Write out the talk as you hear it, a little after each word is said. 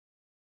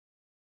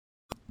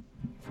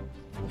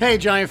Hey,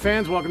 Giant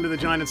fans, welcome to the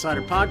Giant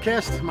Insider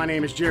Podcast. My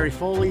name is Jerry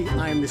Foley.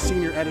 I am the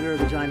senior editor of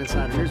the Giant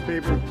Insider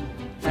newspaper.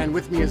 And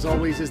with me, as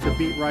always, is the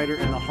beat writer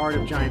in the heart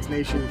of Giants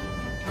Nation,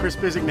 Chris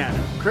Bisignato.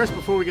 Chris,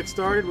 before we get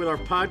started with our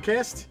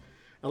podcast,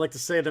 I'd like to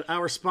say that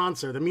our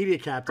sponsor, the Media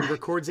Captain,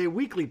 records a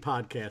weekly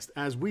podcast,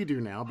 as we do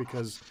now,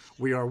 because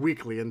we are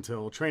weekly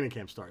until training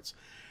camp starts.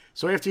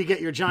 So after you get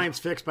your Giants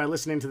fix by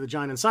listening to the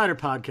Giant Insider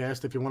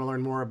Podcast, if you want to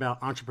learn more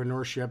about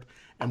entrepreneurship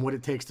and what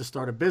it takes to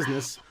start a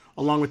business,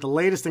 along with the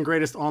latest and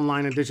greatest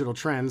online and digital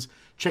trends,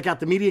 check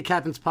out the Media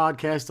Captain's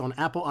podcast on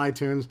Apple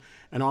iTunes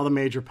and all the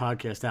major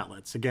podcast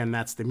outlets. Again,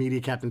 that's the Media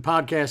Captain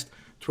Podcast,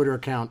 Twitter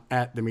account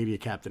at the Media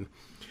Captain.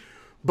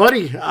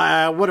 Buddy,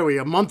 what are we,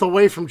 a month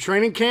away from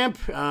training camp?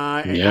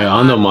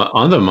 On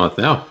the month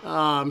now.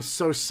 I'm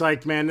so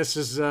psyched, man. This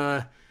is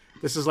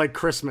like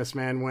Christmas,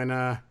 man, when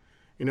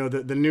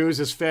the news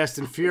is fast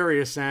and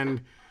furious, and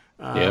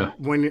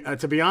when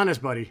to be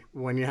honest, buddy,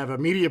 when you have a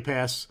media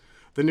pass,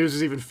 the news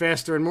is even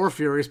faster and more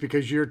furious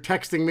because you're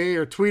texting me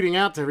or tweeting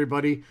out to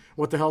everybody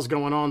what the hell's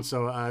going on.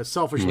 So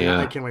selfishly,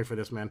 I can't wait for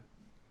this, man.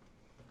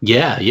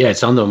 Yeah,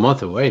 it's under a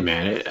month away,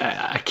 man.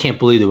 I can't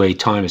believe the way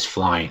time is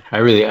flying.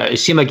 It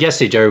seemed like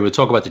yesterday, Jerry, we were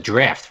talking about the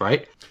draft,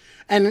 right?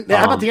 And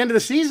how about the end of the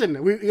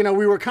season? We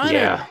were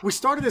we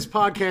started this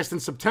podcast in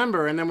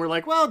September, and then we're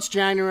like, well, it's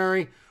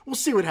January. We'll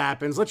see what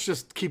happens. Let's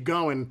just keep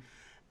going.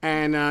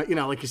 And,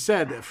 like you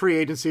said, free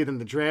agency, then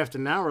the draft,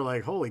 and now we're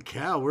like, holy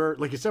cow, we're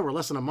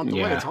less than a month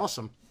away. It's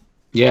awesome.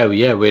 Yeah,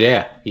 we're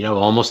there,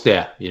 almost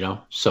there,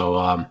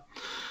 So,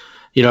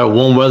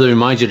 warm weather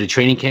reminds you of the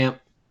training camp.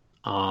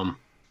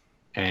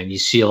 And you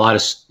see a lot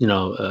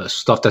of,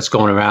 stuff that's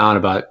going around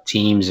about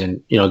teams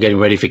and, getting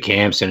ready for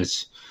camps. And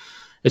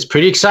it's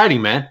pretty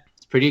exciting, man.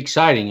 It's pretty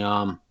exciting.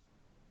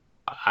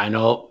 I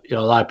know, a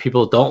lot of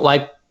people don't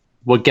like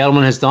what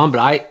Gettleman has done, but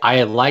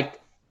I like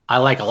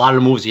a lot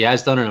of the moves he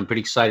has done, and I'm pretty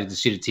excited to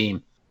see the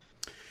team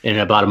in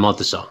about a month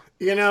or so.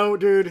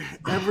 Dude,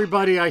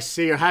 everybody I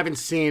see or haven't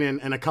seen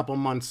in a couple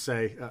months,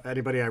 say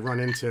anybody I run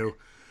into,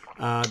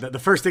 the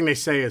first thing they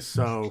say is,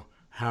 so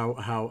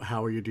how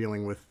are you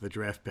dealing with the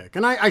draft pick?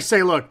 And I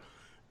say, look,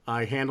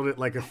 I handled it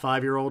like a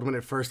 5-year-old when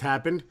it first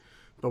happened,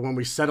 but when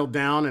we settled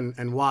down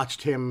and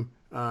watched him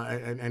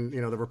and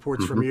the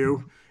reports from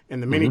you in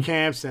the mini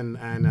camps and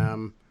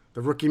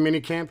the rookie mini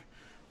camp,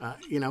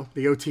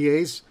 the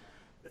OTAs,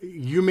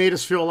 you made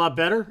us feel a lot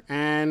better,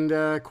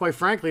 and quite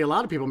frankly, a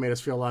lot of people made us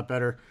feel a lot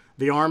better.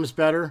 The arm's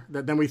better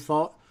than we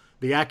thought.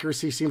 The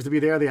accuracy seems to be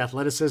there. The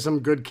athleticism,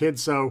 good kid.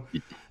 So,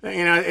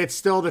 it's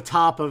still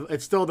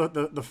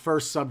the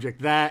first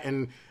subject, that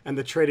and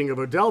the trading of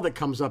Odell that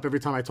comes up every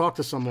time I talk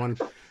to someone.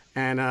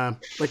 And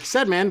like you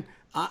said, man,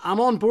 I'm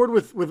on board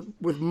with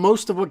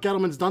most of what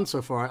Gettleman's done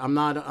so far. I'm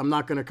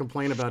not going to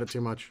complain about it too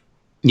much.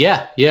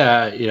 Yeah.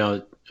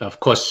 Of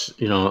course,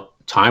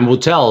 time will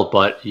tell,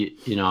 but you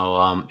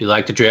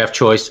like the draft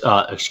choice.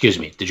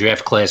 The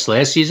draft class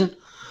last season.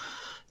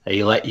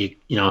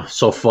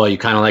 So far you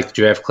kind of like the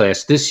draft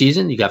class this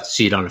season. You got to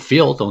see it on the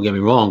field. Don't get me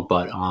wrong,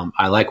 but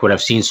I like what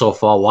I've seen so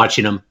far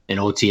watching them in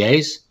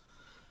OTAs.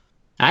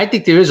 I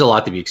think there is a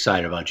lot to be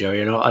excited about,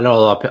 Jerry. I know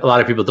a lot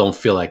of people don't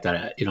feel like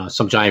that.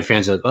 Some Giant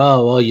fans are like,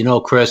 oh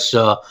well, Chris,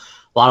 a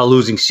lot of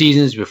losing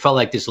seasons. We felt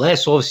like this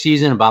last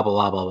offseason and blah blah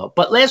blah blah blah.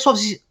 But last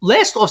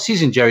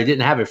offseason, Jerry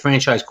didn't have a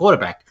franchise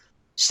quarterback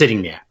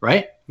sitting there,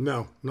 right?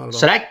 No, not at all.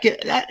 So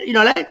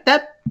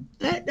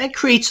that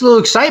creates a little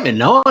excitement,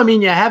 no? I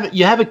mean, you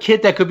have a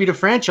kid that could be the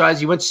franchise.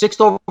 He went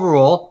 6th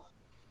overall,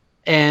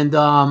 and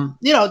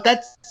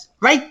that's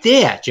right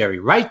there, Jerry,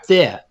 right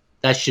there.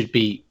 That should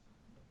be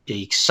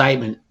the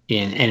excitement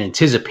and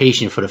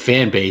anticipation for the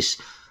fan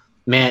base,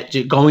 man.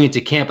 Going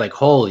into camp, like,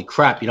 holy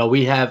crap,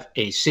 we have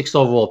a 6th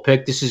overall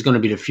pick. This is going to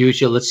be the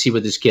future. Let's see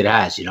what this kid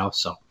has,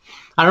 So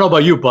I don't know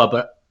about you, Bud,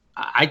 but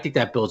I think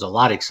that builds a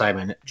lot of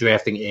excitement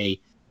drafting a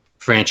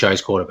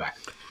franchise quarterback.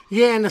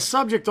 Yeah, and the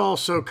subject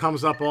also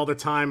comes up all the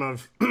time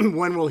of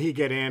when will he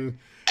get in?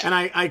 And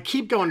I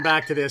keep going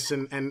back to this,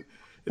 and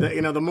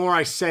the more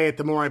I say it,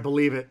 the more I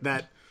believe it,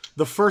 that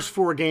the first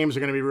 4 games are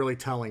going to be really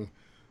telling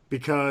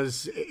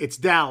because it's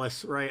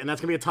Dallas, right? And that's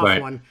going to be a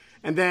tough one.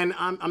 And then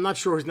I'm not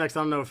sure who's next.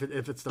 I don't know if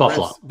it's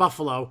the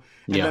Buffalo.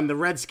 And then the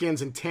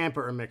Redskins and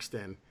Tampa are mixed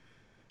in.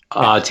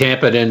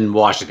 Tampa and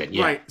Washington,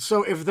 yeah. Right.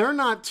 So if they're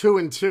not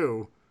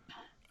 2-2,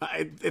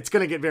 it's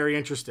going to get very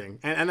interesting.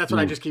 And that's what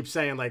I just keep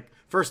saying. Like,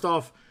 first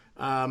off,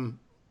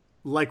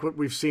 like what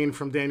we've seen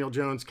from Daniel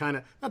Jones, kind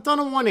of, I've done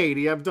a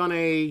 180, I've done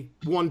a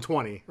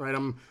 120, right?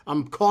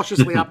 I'm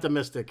cautiously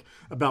optimistic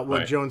about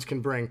what Jones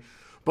can bring.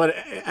 But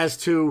as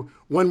to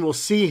when we'll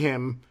see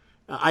him,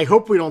 I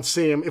hope we don't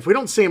see him. If we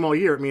don't see him all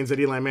year, it means that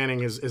Eli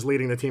Manning is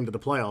leading the team to the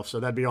playoffs, so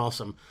that'd be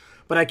awesome.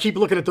 But I keep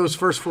looking at those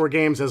first 4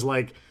 games as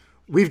like,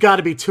 we've got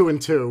to be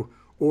 2-2,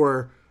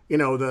 or,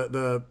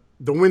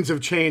 the winds of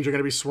change are going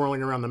to be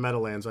swirling around the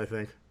Meadowlands, I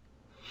think.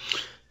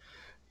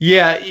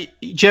 Yeah,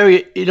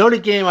 Jerry, the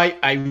game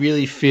I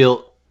really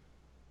feel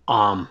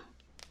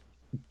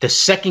the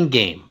second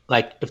game,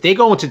 like if they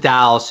go into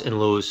Dallas and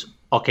lose,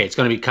 okay, it's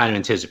going to be kind of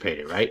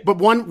anticipated, right? But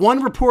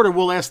one reporter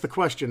will ask the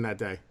question that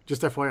day.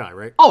 Just FYI,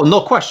 right? Oh,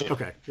 no question.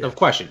 Okay, yeah. No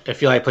question.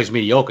 If Eli plays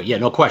mediocre, yeah,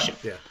 no question.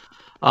 Yeah.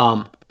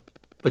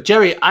 But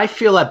Jerry, I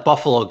feel that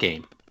Buffalo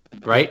game,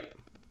 right?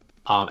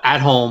 At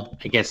home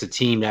against a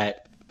team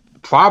that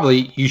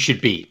probably you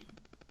should beat.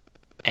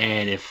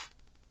 And if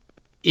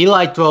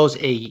Eli throws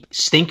a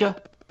stinker,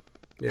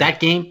 that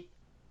game,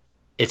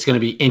 it's going to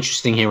be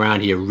interesting here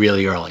around here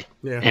really early.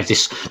 Yeah. And if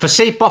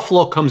say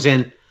Buffalo comes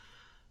in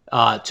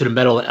to the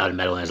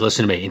Meadowlands,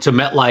 listen to me, into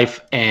MetLife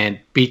and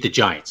beat the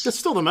Giants. It's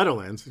still the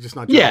Meadowlands, it's just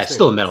not. Yeah, it's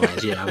still the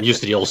Meadowlands. Yeah, I'm used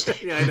to the old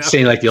stadium. Yeah, I know.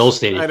 Saying like the old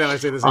stadium. I know. I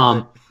say the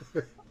same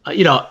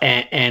thing.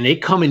 And they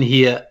come in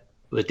here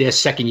with their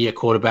second-year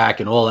quarterback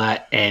and all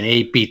that, and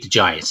they beat the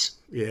Giants.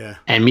 Yeah.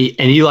 And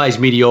Eli's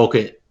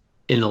mediocre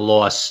in the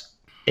loss.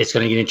 It's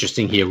going to get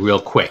interesting here real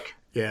quick.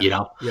 Yeah.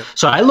 Yep.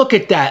 So I look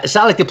at that. It's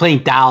not like they're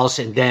playing Dallas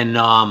and then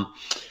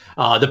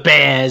the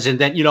Bears and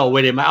then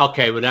where they might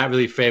we're not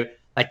really favorite.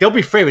 Like they'll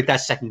be favored that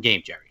second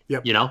game, Jerry.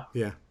 Yep.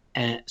 Yeah.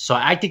 And so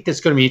I think that's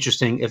going to be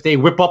interesting. If they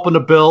whip up on the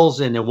Bills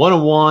and they're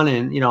 1-1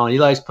 and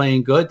Eli's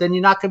playing good, then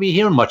you're not going to be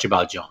hearing much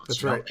about Jones.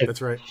 That's right.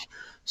 That's right.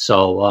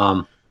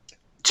 So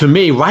to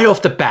me, right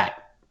off the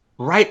bat,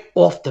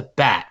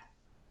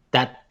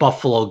 that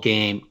Buffalo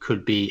game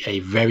could be a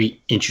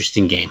very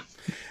interesting game.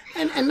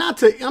 And I'm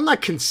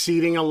not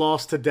conceding a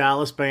loss to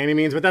Dallas by any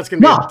means, but that's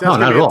going to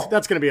be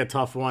that's going to be a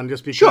tough one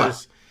just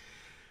because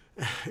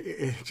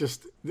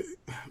just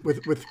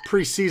with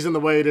preseason the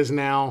way it is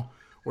now,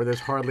 where there's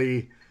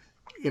hardly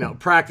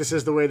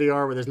practices the way they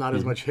are, where there's not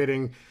as much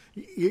hitting.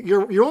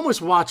 You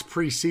almost watch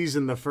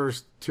preseason the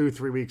first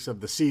 2-3 weeks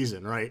of the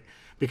season, right?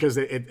 Because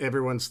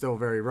everyone's still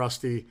very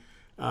rusty.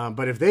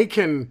 But if they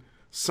can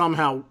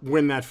somehow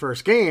win that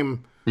first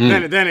game,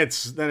 then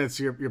it's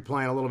you're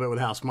playing a little bit with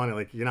house money.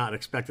 Like you're not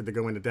expected to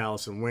go into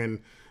Dallas and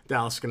win.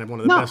 Dallas is going to have one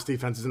of the best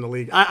defenses in the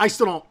league. I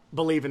still don't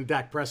believe in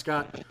Dak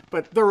Prescott,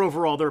 but they're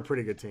a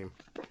pretty good team.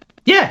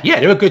 Yeah,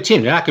 they're a good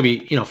team. They're not going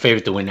to be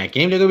favored to win that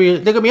game. They're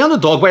going to be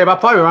underdog by about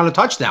probably around a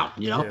touchdown.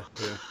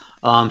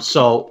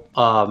 So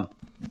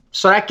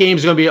that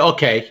game's going to be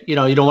okay. You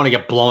don't want to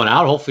get blown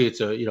out. Hopefully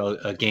it's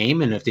a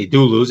game, and if they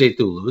do lose, they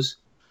do lose.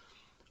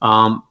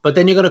 But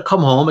then you're going to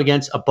come home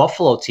against a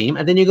Buffalo team,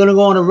 and then you're going to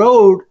go on the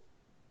road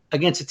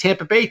against a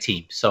Tampa Bay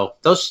team. So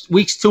those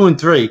weeks 2 and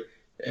 3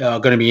 are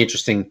going to be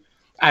interesting.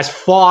 As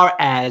far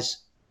as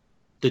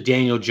the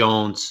Daniel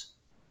Jones,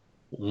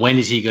 when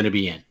is he going to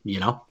be in?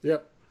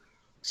 Yep.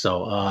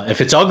 So if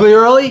it's ugly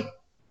early,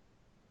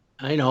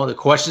 the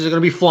questions are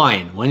going to be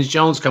flying. When's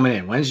Jones coming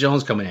in?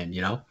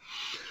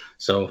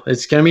 So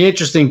it's going to be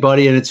interesting,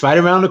 buddy, and it's right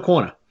around the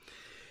corner.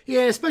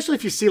 Yeah, especially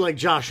if you see like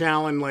Josh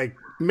Allen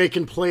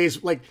making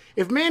plays. Like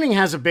if Manning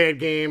has a bad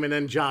game and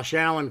then Josh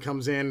Allen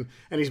comes in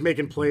and he's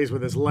making plays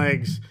with his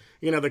legs,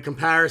 the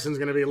comparison's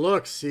going to be,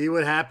 look, see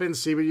what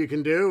happens, see what you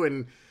can do,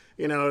 and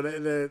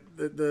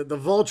the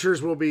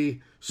vultures will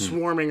be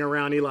swarming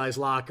around Eli's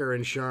locker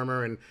and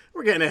Shermer, and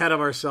we're getting ahead of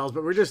ourselves,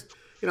 but we're just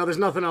there's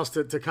nothing else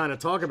to kind of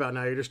talk about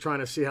now. You're just trying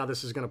to see how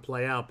this is going to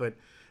play out. But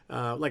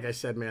like I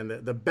said, man,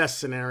 the best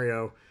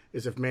scenario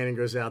is if Manning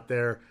goes out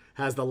there,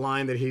 has the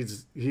line that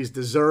he's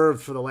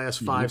deserved for the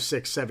last 5,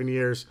 6, 7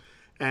 years,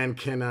 and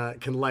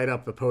can light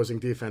up opposing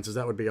defenses.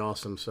 That would be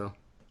awesome. So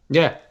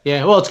yeah.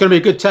 Well, it's going to be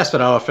a good test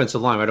for our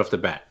offensive line right off the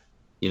bat.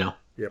 Yep.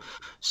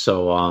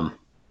 So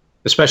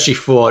especially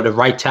for the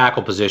right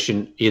tackle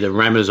position, either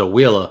Remmers or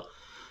Wheeler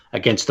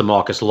against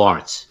DeMarcus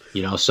Lawrence.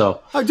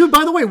 So dude,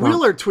 by the way,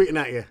 Wheeler tweeting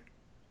at you.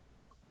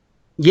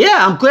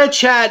 Yeah, I'm glad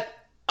Chad.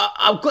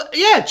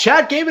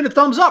 Chad gave it a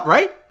thumbs up,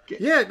 right?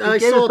 Yeah, I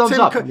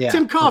saw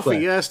Tim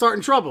Coffey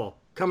starting trouble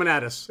coming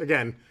at us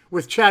again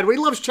with Chad. He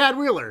loves Chad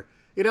Wheeler.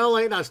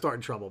 Not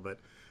starting trouble, but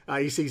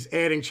he's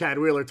adding Chad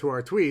Wheeler to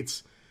our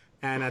tweets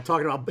and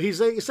talking about. He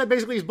said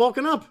basically he's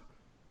bulking up.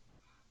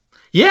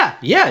 Yeah.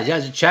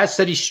 Chad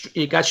said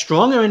he got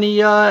stronger and he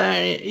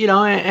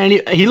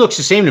looks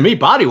the same to me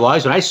body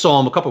wise when I saw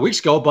him a couple of weeks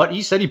ago. But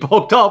he said he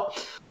bulked up.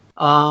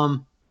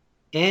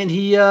 And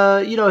he,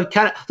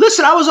 kind of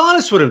listen. I was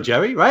honest with him,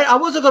 Jerry. Right? I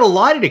wasn't going to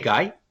lie to the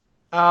guy.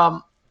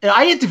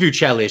 I interviewed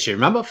Chad last year,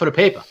 remember, for the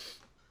paper.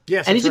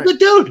 Yes, and he's a good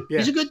dude. Yeah.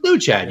 He's a good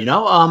dude, Chad.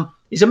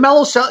 He's a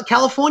mellow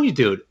California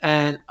dude,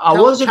 and I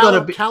wasn't going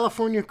to be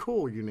California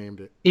Cool. You named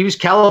it. He was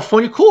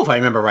California Cool, if I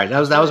remember right. That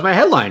was my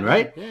headline,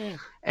 right? Yeah.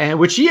 And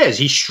which he is.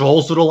 He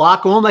strolls to the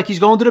locker room like he's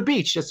going to the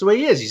beach. That's the way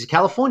he is. He's a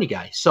California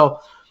guy. So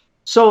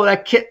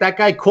that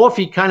guy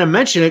Coffey kind of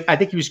mentioned it. I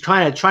think he was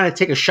kind of trying to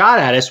take a shot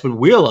at us with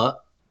Wheeler,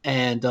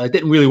 and it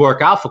didn't really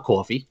work out for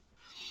Coffey.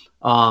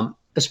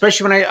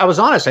 Especially when I was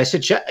honest. I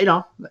said, Chad,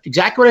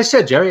 exactly what I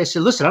said, Jerry. I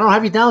said, listen, I don't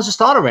have you down as a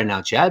starter right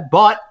now, Chad,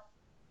 but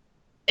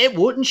it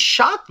wouldn't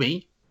shock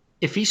me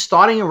if he's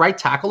starting a right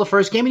tackle the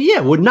first game of the year.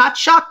 It would not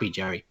shock me,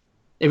 Jerry.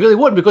 It really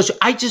wouldn't, because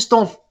I just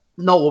don't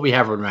know what we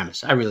have with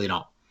Remmers. I really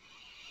don't.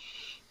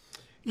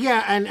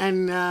 Yeah,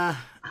 and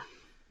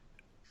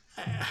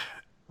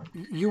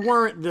you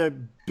weren't the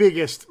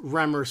biggest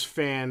Remmers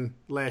fan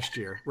last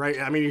year, right?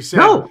 I mean, you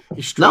said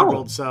he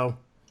struggled, so.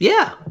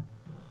 Yeah.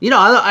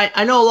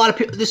 I know a lot of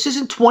people. This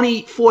isn't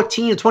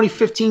 2014 or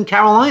 2015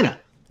 Carolina.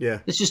 Yeah.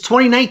 This is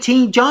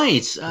 2019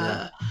 Giants.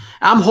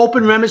 I'm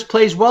hoping Remis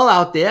plays well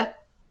out there,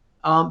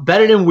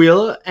 better than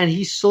Wheeler, and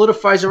he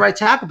solidifies the right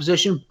tackle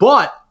position.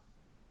 But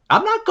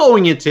I'm not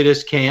going into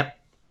this camp,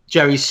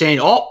 Jerry, saying,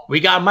 "Oh, we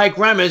got Mike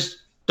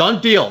Remis,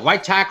 done deal,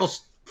 right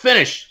tackle's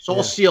finished, it's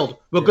all sealed,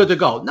 we're good to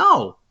go."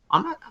 No,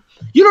 I'm not.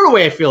 You know the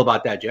way I feel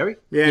about that, Jerry.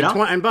 Yeah,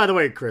 and by the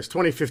way, Chris,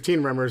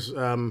 2015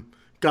 Remmers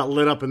got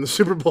lit up in the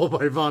Super Bowl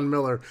by Von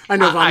Miller. I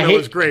know Von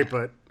Miller's great,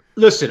 but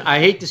listen, I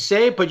hate to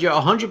say it, but you're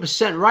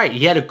 100% right.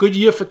 He had a good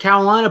year for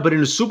Carolina, but in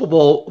the Super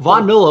Bowl,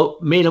 Von Miller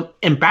made him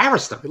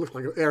embarrass them. He looked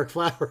like Eric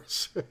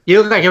Flowers. He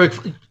looked like Eric.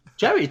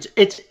 Jerry,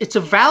 it's a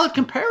valid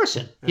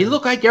comparison. He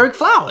looked like Eric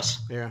Flowers.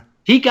 Yeah,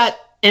 he got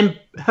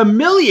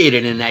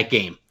humiliated in that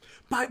game.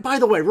 By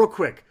the way, real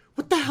quick,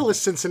 what the hell is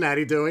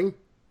Cincinnati doing?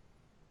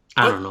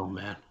 I don't know,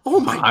 man. Oh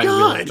my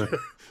God, really,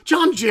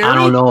 John Jerry. I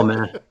don't know,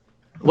 man.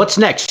 What's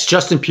next?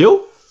 Justin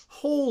Pugh?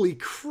 Holy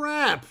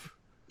crap!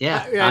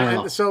 Yeah, I don't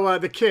know. So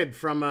the kid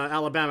from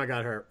Alabama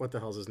got hurt. What the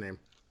hell's his name?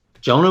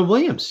 Jonah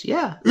Williams.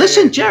 Yeah.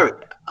 Listen, Jerry.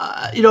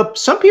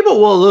 Some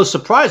people were a little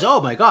surprised.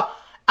 Oh my God.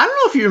 I don't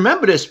know if you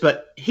remember this,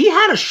 but he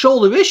had a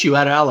shoulder issue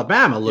out of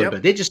Alabama a little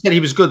bit. They just said he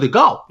was good to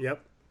go.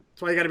 Yep.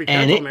 That's why you got to be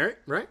careful, Mary,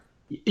 right?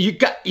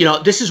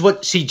 This is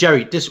what, see,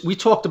 Jerry, we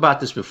talked about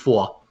this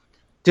before.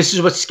 This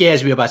is what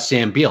scares me about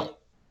Sam Beal.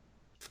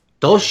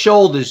 Those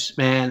shoulders,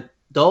 man,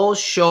 those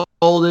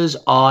shoulders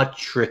are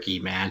tricky,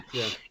 man.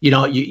 Yeah.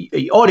 All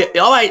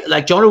right,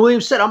 like Jonah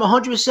Williams said, I'm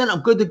 100%,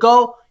 I'm good to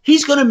go.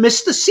 He's going to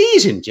miss the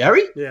season,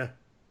 Jerry. Yeah.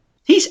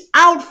 He's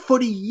out for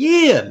the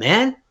year,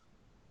 man.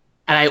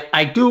 And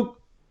I do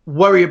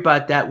worry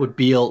about that with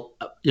Beal.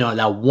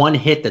 That one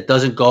hit that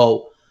doesn't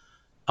go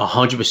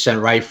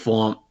 100% right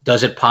for him,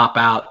 doesn't pop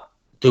out.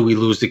 Do we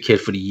lose the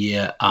kid for the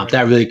year?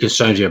 That really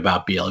concerns me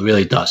about Beal. It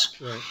really does.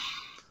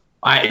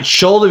 Right.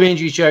 Shoulder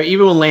injuries, Jerry,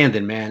 even with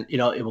Landon, man,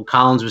 when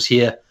Collins was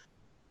here,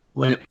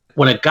 when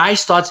a guy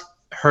starts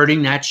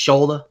hurting that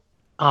shoulder,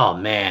 oh,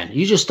 man,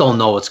 you just don't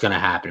know what's going to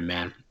happen,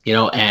 man.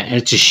 And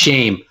it's a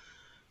shame.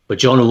 But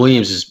Jonah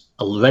Williams is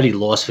already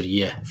lost for the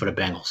year for the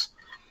Bengals.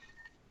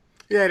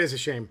 Yeah, it is a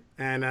shame.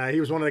 And he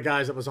was one of the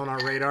guys that was on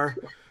our radar.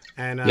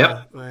 And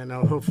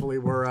hopefully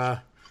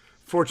we're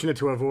fortunate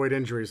to avoid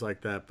injuries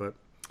like that. But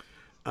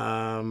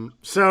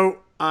so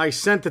I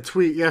sent the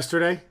tweet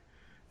yesterday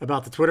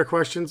about the Twitter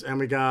questions, and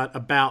we got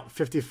about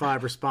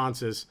 55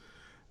 responses.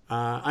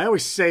 I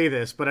always say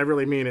this, but I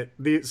really mean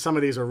it. Some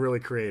of these are really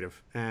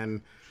creative.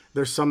 And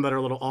there's some that are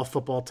a little off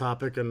football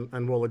topic,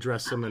 and we'll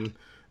address them.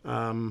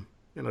 And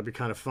it'll be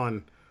kind of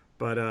fun.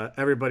 But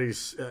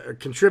everybody's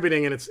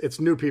contributing, and it's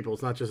new people.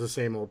 It's not just the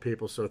same old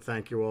people. So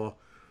thank you all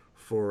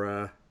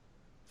for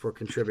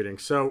contributing.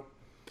 So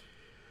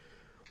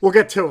we'll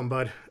get to them,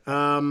 bud.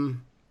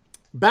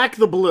 Back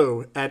the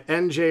Blue at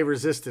NJ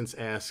Resistance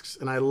asks,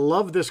 and I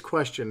love this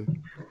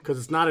question because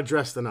it's not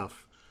addressed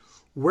enough.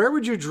 Where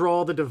would you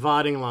draw the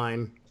dividing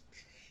line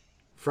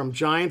from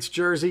Giants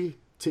jersey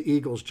to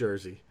Eagles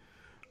jersey?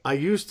 I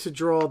used to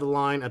draw the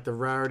line at the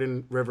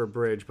Raritan River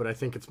Bridge, but I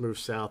think it's moved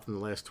south in the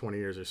last 20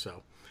 years or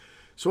so.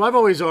 So I've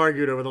always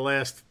argued over the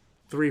last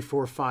 3,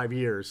 4, 5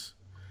 years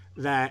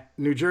that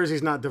New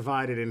Jersey's not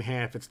divided in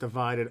half. It's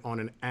divided on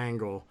an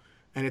angle.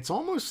 And it's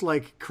almost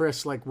like,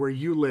 Chris, like where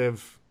you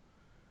live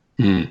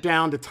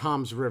down to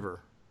Tom's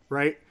River,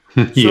 right?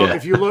 So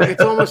if you look,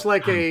 it's almost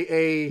like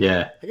I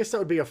guess that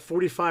would be a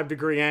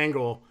 45-degree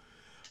angle.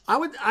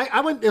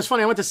 It's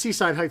funny, I went to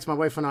Seaside Heights. My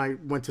wife and I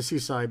went to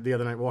Seaside the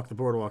other night, walked the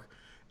boardwalk.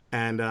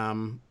 And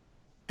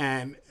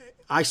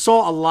I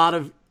saw a lot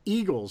of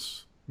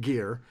Eagles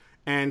gear,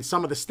 and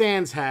some of the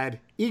stands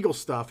had Eagle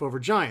stuff over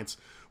Giants.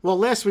 Well,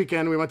 last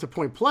weekend we went to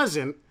Point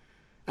Pleasant.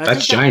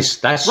 That's Giants.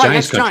 That's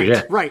Giants country,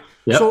 Giants, right?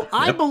 Yep, so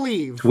I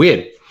believe it's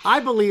weird. I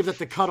believe that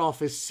the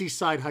cutoff is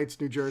Seaside Heights,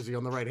 New Jersey,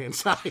 on the right-hand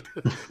side,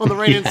 on the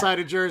right-hand side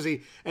of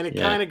Jersey, and it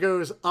kind of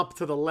goes up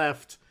to the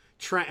left.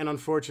 Trenton,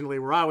 unfortunately,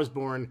 where I was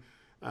born,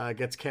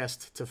 gets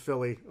cast to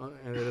Philly,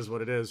 and it is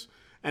what it is.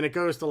 And it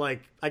goes to,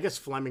 like, I guess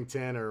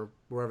Flemington or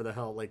wherever the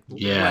hell, like,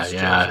 West Jersey.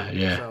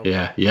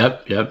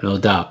 Yep, no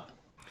doubt.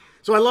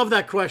 So I love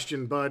that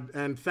question, bud,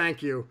 and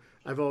thank you.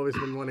 I've always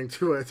been wanting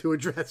to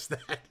address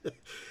that.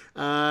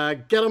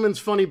 Gettleman's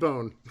Funny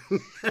Bone.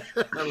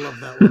 I love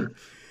that one.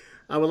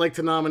 I would like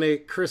to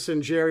nominate Chris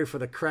and Jerry for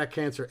the Crack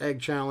Cancer Egg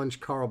Challenge.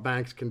 Carl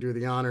Banks can do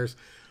the honors.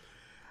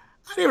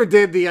 I never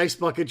did the Ice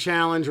Bucket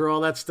Challenge or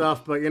all that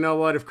stuff, but you know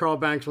what? If Carl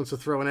Banks wants to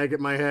throw an egg at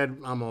my head,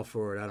 I'm all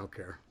for it. I don't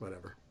care.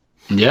 Whatever.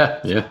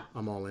 Yeah.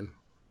 I'm all in.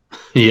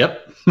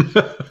 Yep.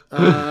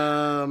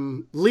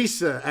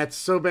 Lisa at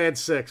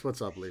SoBad6.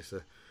 What's up,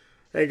 Lisa?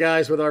 Hey,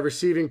 guys, with our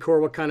receiving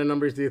core, what kind of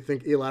numbers do you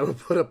think Eli will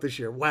put up this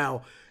year?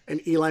 Wow. An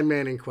Eli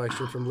Manning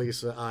question from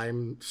Lisa.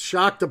 I'm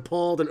shocked,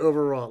 appalled, and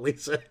overwrought,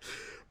 Lisa.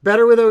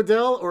 Better with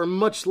Odell or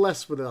much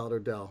less without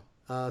Odell?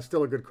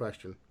 Still a good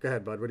question. Go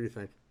ahead, bud. What do you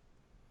think?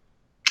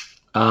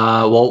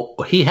 Well,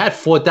 he had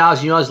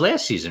 4,000 yards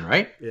last season,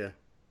 right? Yeah.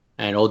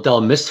 And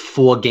Odell missed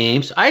 4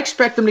 games. I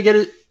expect him to get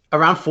it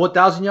around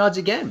 4,000 yards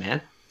again,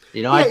 man.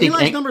 You know, Yeah, I think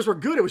Eli's numbers were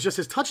good. It was just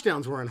his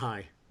touchdowns weren't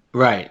high.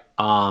 right.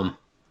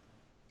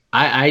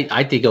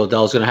 I think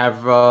Odell's going to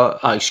have.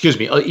 Eli's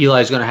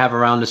going to have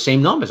around the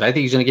same numbers. I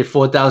think he's going to get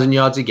 4,000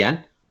 yards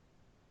again.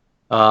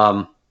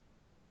 That's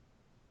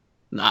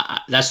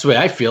the way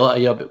I feel.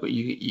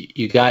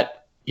 You got.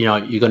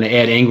 You're going to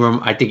add Ingram.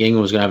 I think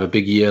Ingram's going to have a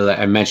big year.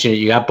 I mentioned it.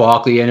 You got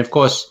Barkley, and of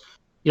course,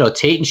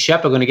 Tate and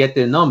Shep are going to get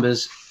their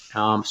numbers.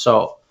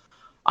 So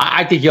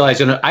I think Eli's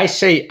going to.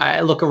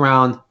 I look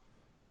around.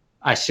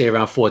 I say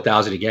around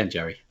 4,000 again,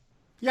 Jerry.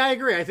 Yeah, I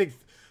agree. I think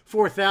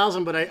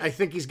 4,000, but I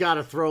think he's got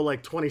to throw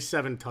like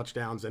 27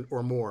 touchdowns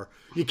or more.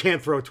 You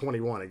can't throw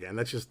 21 again.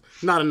 That's just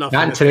not enough.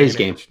 Not in today's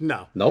game.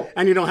 No. Nope.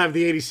 And you don't have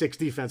the 86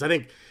 defense. I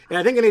think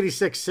in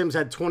 86, Sims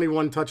had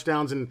 21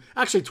 touchdowns and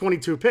actually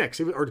 22 picks,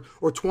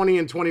 or 20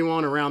 and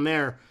 21 around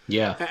there.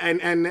 Yeah.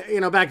 And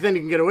back then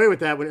you can get away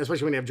with that,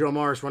 especially when you have Joe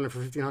Morris running for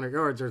 1,500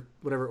 yards or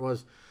whatever it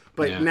was.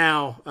 But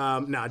now,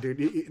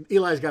 dude,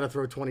 Eli's got to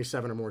throw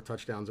 27 or more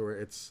touchdowns, or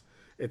it's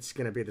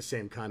going to be the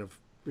same kind of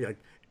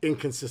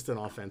inconsistent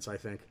offense, I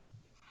think.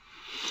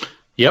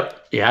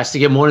 Yep. He has to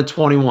get more than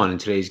 21 in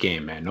today's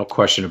game, man. No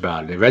question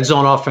about it. The red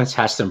zone offense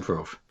has to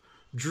improve.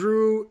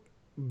 Drew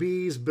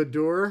B's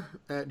Badur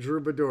at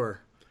Drew Badur.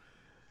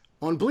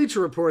 On Bleacher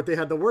Report, they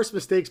had the worst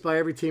mistakes by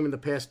every team in the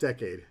past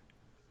decade.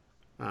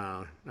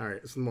 All right,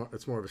 it's more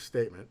of a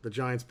statement. The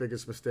Giants'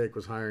 biggest mistake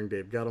was hiring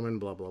Dave Gettleman,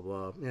 blah, blah,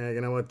 blah. Yeah,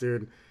 you know what,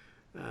 dude?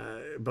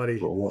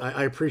 Buddy,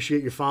 I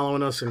appreciate you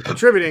following us and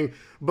contributing,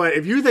 but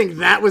if you think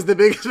that was the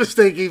biggest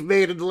mistake you've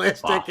made in the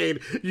last decade,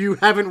 you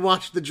haven't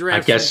watched the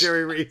draft from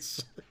Jerry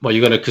Reese. Well,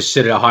 you're going to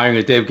consider hiring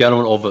a Dave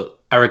Gettleman over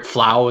Eric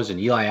Flowers and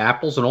Eli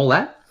Apples and all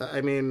that?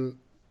 I mean,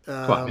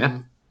 come on,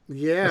 man.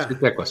 Yeah. That's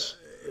ridiculous.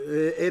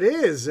 It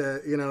is.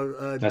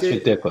 That's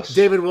ridiculous.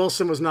 David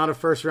Wilson was not a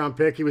first-round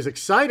pick. He was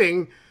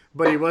exciting,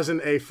 but he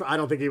wasn't I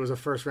don't think he was a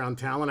first-round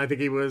talent. I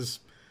think he was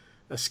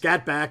a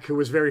scat back who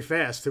was very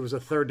fast, who was a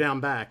third down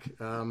back.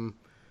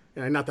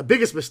 Not the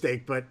biggest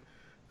mistake, but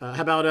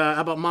how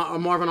about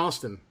Marvin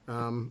Austin?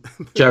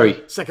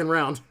 Jerry. Second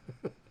round.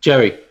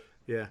 Jerry.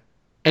 Yeah.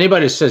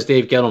 Anybody that says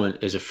Dave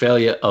Gettleman is a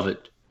failure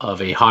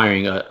of a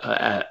hiring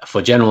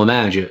for general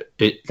manager,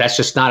 that's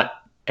just not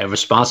a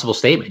responsible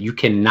statement. You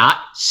cannot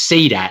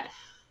say that.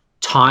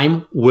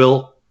 Time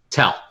will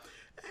tell.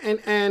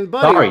 And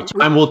buddy, sorry,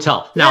 time will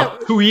tell. Now,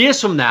 2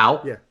 years from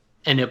now, yeah.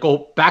 And they'll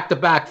go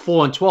back-to-back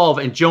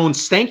 4-12, and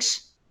Jones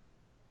stinks,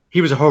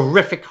 he was a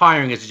horrific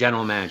hiring as a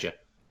general manager.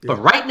 Yeah. But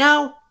right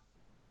now,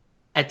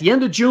 at the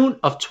end of June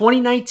of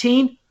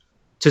 2019,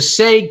 to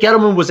say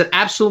Gettleman was an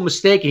absolute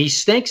mistake and he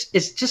stinks,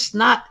 it's just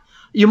not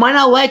 – you might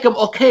not like him.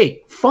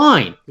 Okay,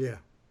 fine. Yeah.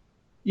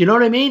 You know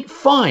what I mean?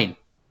 Fine.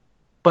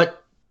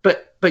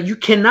 But you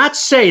cannot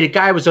say the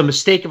guy was a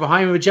mistake of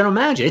hiring a general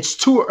manager. It's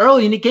too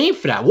early in the game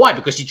for that. Why?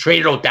 Because he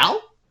traded Odell?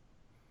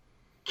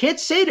 Can't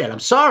say that. I'm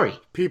sorry.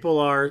 People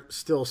are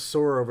still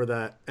sore over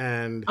that,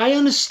 and I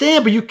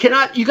understand, but you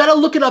got to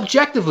look at it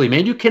objectively,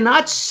 man. You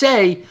cannot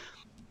say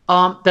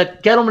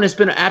that Gettleman has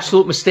been an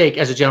absolute mistake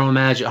as a general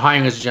manager,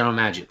 hiring as a general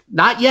manager.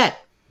 Not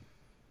yet.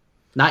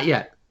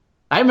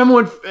 I remember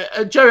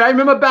when Jerry. I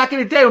remember back in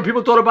the day when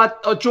people thought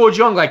about George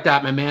Young like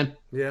that, my man.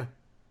 Yeah.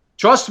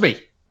 Trust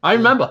me, I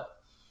remember.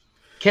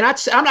 Cannot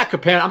say, I'm not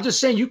comparing. I'm just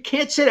saying you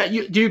can't say that.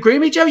 Do you agree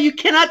with me, Jerry? You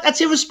cannot. That's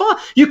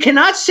irresponsible. You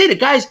cannot say the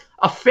guy's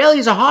a failure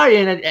as a hire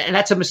and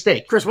that's a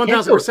mistake. Chris,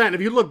 1,000%.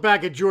 If you look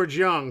back at George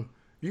Young,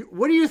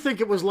 what do you think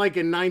it was like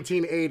in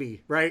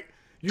 1980? Right?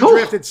 You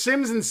drafted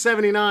Sims in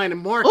 '79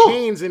 and Mark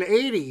Haynes in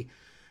 '80.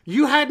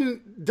 You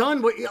hadn't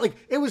done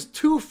it was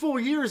 2 full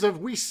years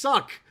of we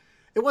suck.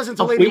 It wasn't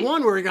until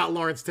 '81 where he got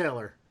Lawrence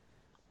Taylor.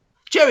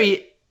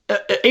 Jerry.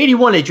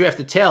 81 they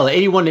drafted Taylor.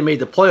 81 they made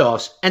the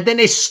playoffs, and then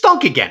they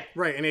stunk again.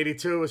 Right, in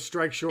 82 was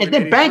strike short. And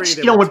then Banks,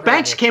 when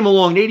Banks came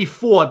along in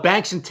 84,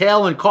 Banks and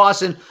Taylor and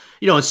Carson,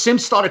 and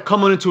Sims started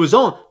coming into his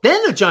own.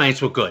 Then the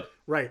Giants were good.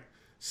 Right,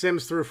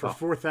 Sims threw for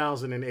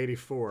 4,000 in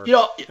 84.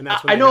 And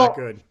that's when they got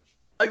good.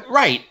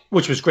 Right,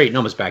 which was great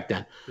numbers back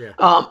then. Yeah,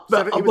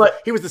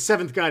 he was the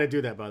 7th guy to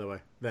do that, by the way.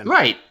 Then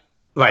right.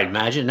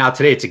 Imagine now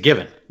today it's a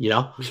given.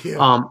 Yeah.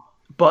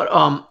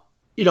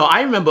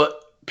 I remember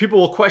people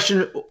will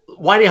question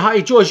why they hire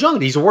George Young.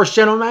 He's the worst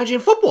general manager in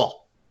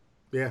football.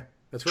 Yeah,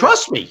 that's right.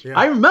 Trust me. Yeah.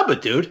 I remember,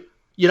 dude.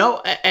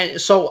 And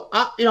so,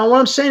 what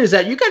I'm saying is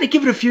that you got to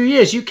give it a few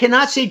years. You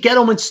cannot say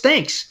Gettleman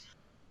stinks.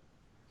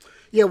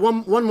 Yeah,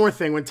 one more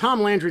thing. When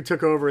Tom Landry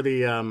took over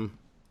the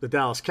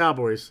Dallas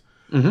Cowboys,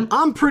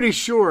 I'm pretty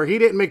sure he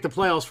didn't make the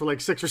playoffs for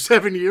like 6 or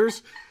 7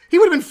 years. He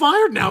would have been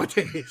fired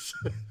nowadays.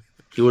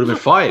 He would have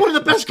been fired. One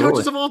of the best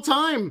coaches of all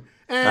time.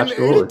 And he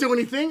didn't do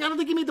anything. I don't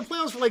think he made the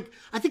playoffs for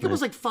I think it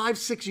was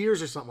 5-6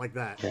 years or something like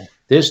that. Yeah.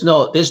 There's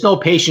no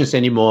patience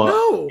anymore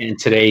in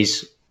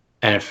today's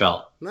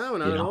NFL. No,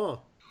 not at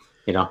all.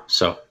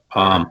 So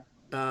go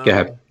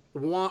ahead.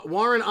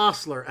 Warren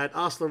Osler at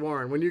Osler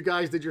Warren. When you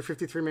guys did your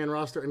 53-man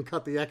roster and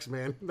cut the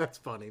X-Man, that's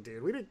funny,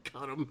 dude. We didn't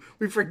cut him.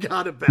 We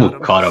forgot about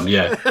him. Cut him,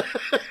 yeah.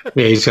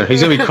 He's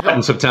gonna be cut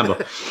in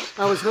September.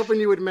 I was hoping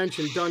you would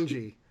mention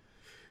Dungy.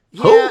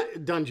 Yeah,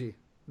 Dungy.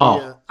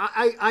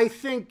 I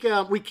think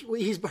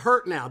he's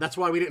hurt now. That's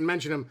why we didn't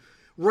mention him.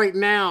 Right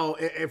now,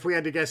 if we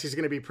had to guess, he's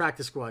going to be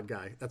practice squad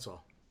guy. That's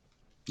all.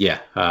 Yeah.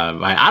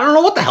 I don't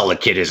know what the hell the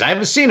kid is. I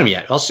haven't seen him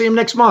yet. I'll see him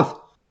next month.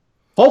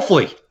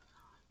 Hopefully.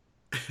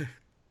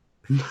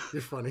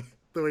 You're funny.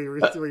 The way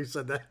you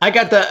said that. I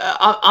got the.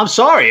 I'm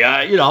sorry.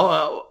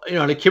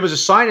 The kid was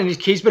assigned, and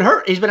he's been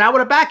hurt. He's been out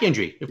with a back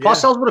injury. If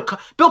Parcells would have,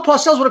 Bill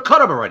Parcells would have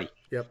cut him already.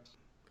 Yep.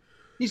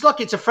 He's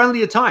lucky it's a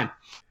friendlier time.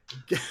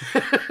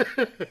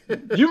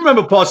 You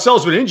remember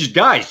Parcells with injured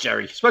guys,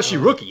 Jerry, especially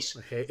rookies.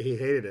 He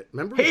hated it.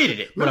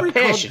 Hated it with a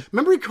passion.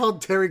 Remember he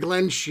called Terry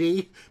Glenn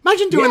she?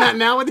 Imagine doing that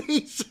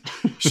nowadays.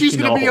 She's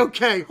going to be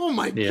okay. Oh,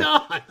 my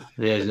God.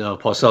 Yeah, no,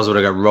 Parcells would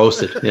have got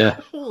roasted. Yeah.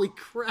 Holy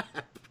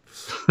crap.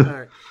 All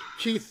right.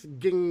 Keith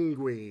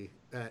Gingwe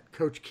at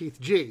Coach Keith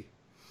G.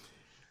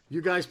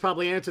 You guys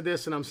probably answered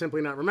this, and I'm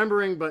simply not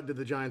remembering, but did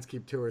the Giants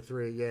keep 2 or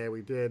 3? Yeah,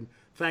 we did.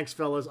 Thanks,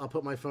 fellas. I'll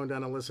put my phone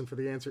down and listen for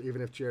the answer,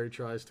 even if Jerry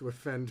tries to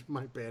offend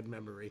my bad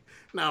memory.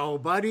 No,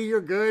 buddy, you're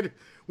good.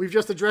 We've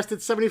just addressed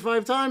it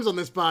 75 times on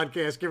this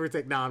podcast, give or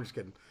take. No, I'm just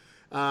kidding.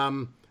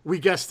 We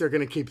guess they're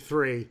going to keep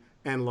 3,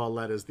 and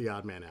Lauletta's the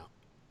odd man out.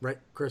 Right,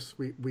 Chris?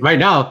 We right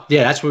now,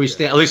 yeah, that's where we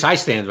stand. At least I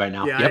stand right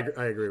now. Yeah, yep.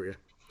 I agree with you.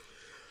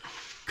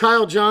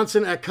 Kyle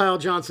Johnson at Kyle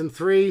Johnson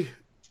 3.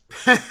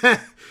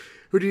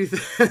 Who do you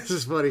think? This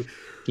is funny.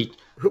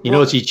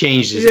 He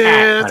changed his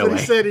hat, that's what he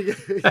said.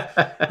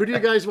 Who do you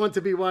guys want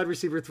to be wide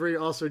receiver 3?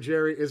 Also,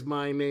 Jerry, is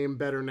my name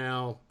better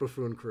now?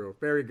 Buffoon Crew.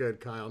 Very good,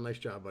 Kyle. Nice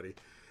job, buddy.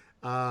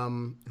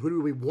 Who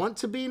do we want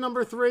to be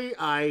number 3?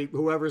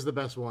 Whoever's the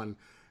best one.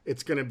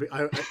 It's going to be,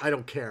 I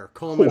don't care.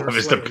 Coleman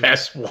whoever's the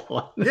best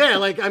one. Yeah,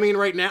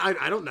 right now,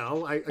 I don't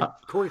know.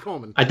 Corey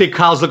Coleman. I think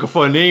Kyle's looking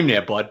for a name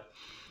there, bud.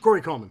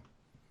 Corey Coleman.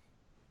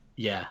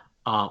 Yeah.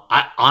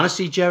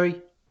 Honestly,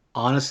 Jerry,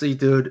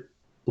 dude,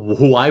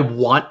 who I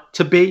want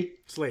to be,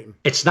 Slayton.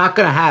 It's not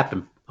going to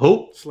happen.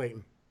 Who?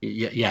 Slayton.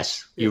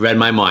 Yes. You read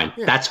my mind.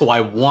 Yeah. That's who I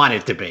want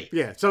it to be.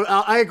 Yeah. So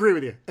I agree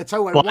with you. It's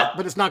who I want,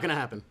 but it's not going to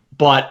happen.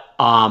 But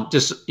I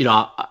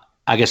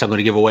guess I'm going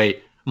to give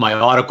away my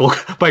article,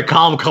 my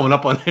column coming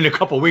up in a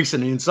couple of weeks in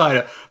the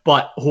Insider.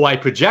 But who I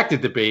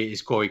projected to be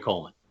is Corey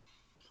Coleman.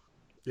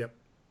 Yep.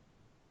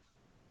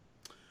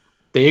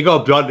 There you go,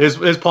 bud.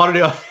 There's part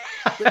of the.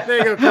 There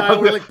you go, Kyle.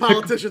 We're like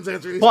politicians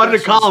answering these part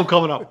questions. of the column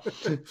coming up.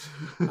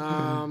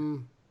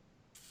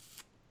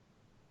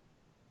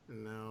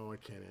 No, I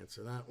can't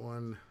answer that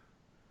one.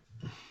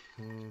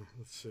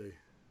 Let's see.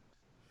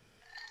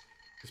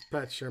 Is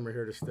Pat Shermer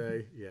here to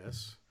stay?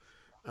 Yes.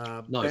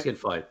 No, he's getting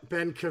fired.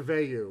 Ben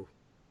Caveyu,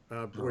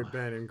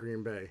 Ben in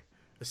Green Bay.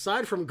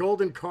 Aside from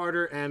Golden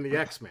Carter and the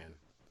X-Man,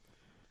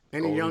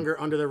 any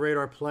younger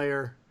under-the-radar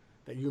player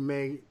that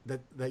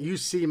you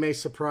see may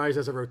surprise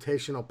as a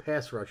rotational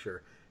pass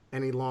rusher?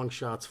 Any long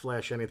shots,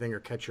 flash anything, or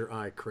catch your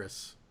eye,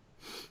 Chris?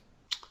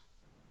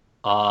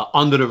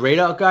 Under the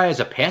radar guy as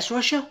a pass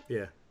rusher?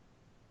 Yeah.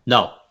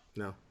 No,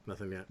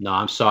 nothing yet. No,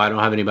 I'm sorry. I don't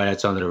have anybody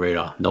that's under the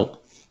radar.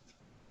 Nope.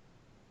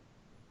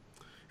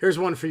 Here's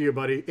one for you,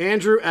 buddy.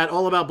 Andrew at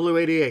All About Blue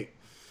 88.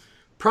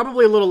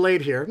 Probably a little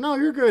late here. No,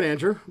 you're good,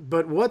 Andrew.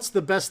 But what's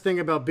the best thing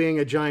about being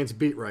a Giants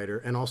beat writer,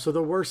 and also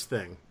the worst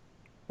thing?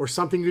 Or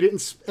something you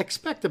didn't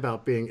expect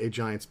about being a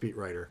Giants beat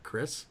writer,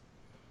 Chris?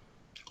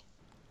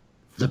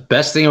 The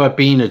best thing about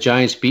being a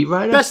Giants beat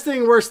writer? Best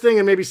thing, worst thing,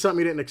 and maybe something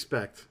you didn't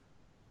expect.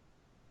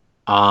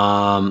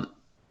 Well,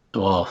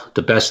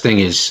 the best thing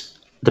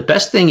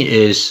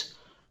is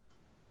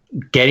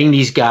getting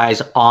these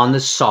guys on the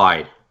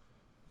side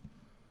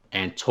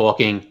and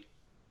talking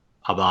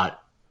about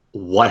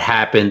what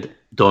happened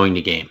during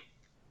the game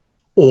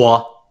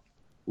or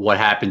what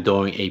happened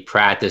during a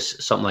practice,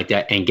 something like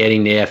that, and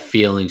getting their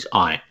feelings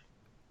on it.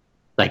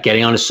 Like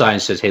getting on the side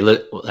and says, hey,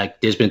 look, like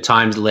there's been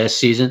times last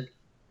season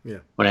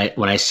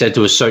when I said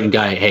to a certain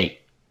guy, hey,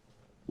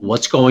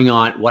 what's going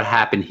on? What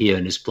happened here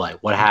in this play?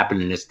 What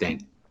happened in this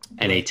thing?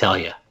 And they tell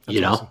you,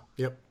 That's awesome.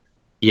 Yep.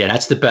 Yeah,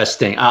 that's the best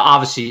thing.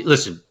 Obviously,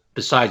 listen,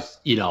 besides,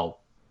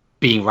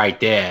 being right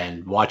there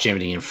and watching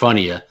everything in front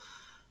of you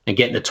and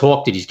getting to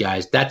talk to these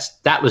guys,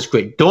 that was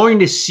great. During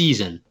the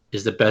season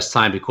is the best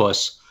time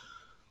because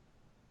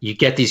you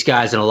get these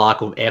guys in a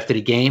locker room after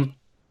the game,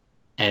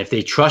 and if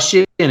they trust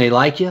you and they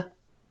like you,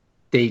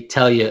 they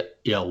tell you,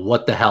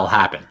 what the hell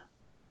happened.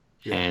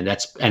 Yeah. And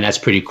that's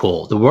pretty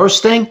cool. The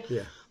worst thing?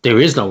 Yeah. There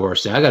is no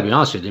worst thing. I got to be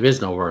honest with you. There is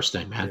no worst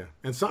thing, man. Yeah.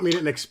 And something you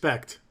didn't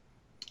expect.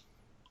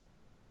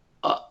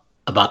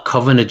 About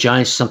covering the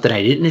Giants, something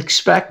I didn't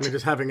expect.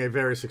 Just having a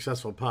very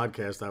successful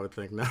podcast, I would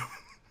think. No.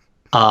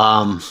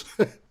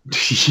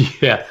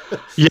 Yeah,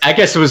 I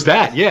guess it was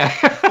that. Yeah,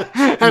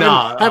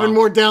 having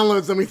more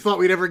downloads than we thought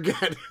we'd ever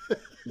get.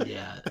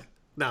 Yeah.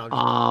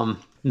 No.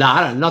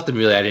 Nothing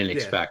really I didn't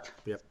expect.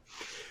 Yep.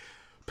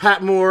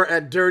 Pat Moore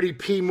at Dirty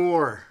P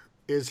Moore.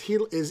 Is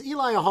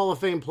Eli a Hall of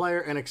Fame player?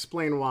 And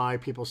explain why.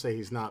 People say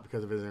he's not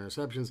because of his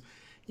interceptions.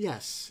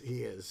 Yes,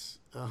 he is.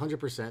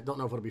 100%. Don't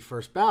know if it'll be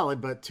first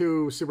ballot, but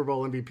 2 Super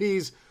Bowl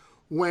MVPs.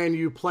 When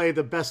you play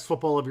the best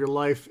football of your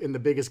life in the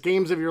biggest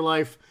games of your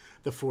life,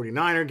 the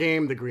 49er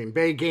game, the Green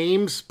Bay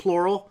games,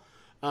 plural,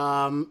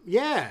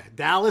 Yeah,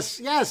 Dallas.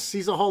 Yes,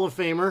 he's a Hall of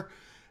Famer.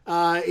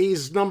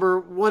 He's number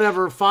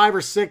whatever 5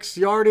 or 6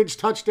 yardage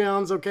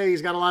touchdowns. Okay,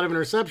 he's got a lot of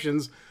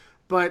interceptions,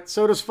 but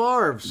so does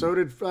Favre. So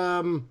did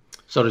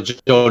So did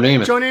Joe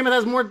Namath. Joe Namath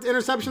has more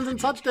interceptions than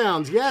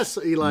touchdowns. Yes,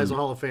 Eli's a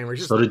Hall of Famer. He's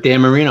just So did Dan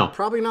Marino.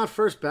 probably not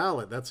first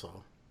ballot. That's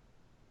all.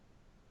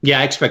 Yeah,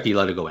 I expect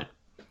Eli to go in.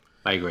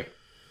 I agree.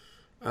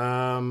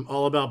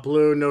 All About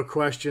Blue, no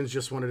questions.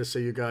 Just wanted to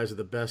say you guys are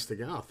the best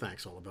again. Oh,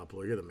 thanks, All About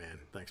Blue. You're the man.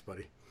 Thanks,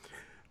 buddy.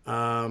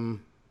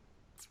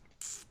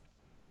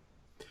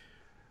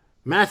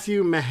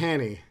 Matthew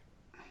Mahoney.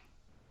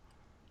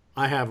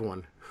 I have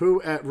one.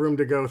 Who at Room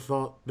to Go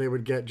thought they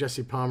would get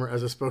Jesse Palmer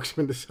as a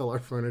spokesman to sell our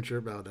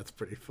furniture? Oh, that's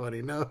pretty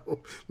funny. No,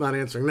 not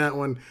answering that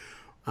one.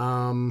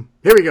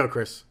 Here we go,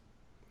 Chris.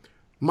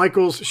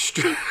 Michael's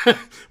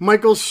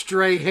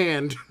stray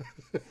hand.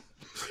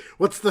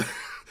 What's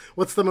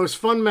the most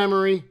fun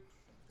memory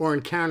or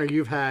encounter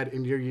you've had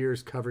in your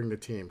years covering the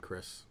team,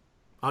 Chris?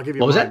 I'll give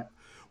you. What was that?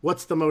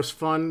 What's the most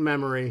fun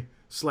memory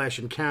 /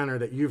 encounter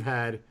that you've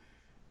had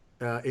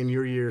in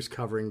your years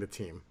covering the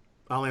team?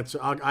 I'll answer.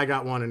 I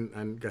got one,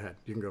 and go ahead.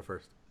 You can go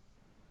first.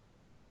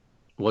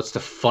 What's the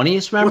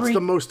funniest memory? What's the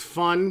most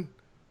fun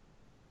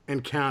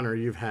encounter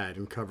you've had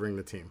in covering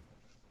the team?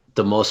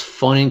 The most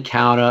fun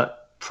encounter,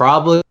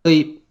 probably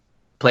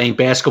playing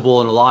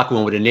basketball in the locker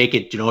room with a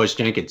naked Janoris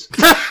Jenkins.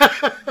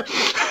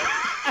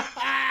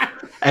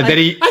 And then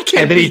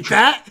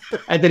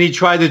he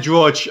tried to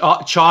draw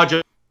a charge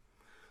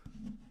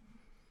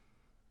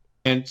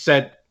and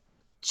said,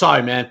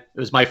 "Sorry, man, it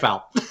was my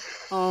foul."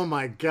 Oh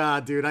my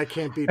God, dude, I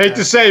can't beat Hate that.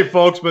 to say it,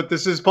 folks, but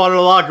this is part of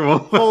the locker room.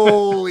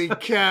 Holy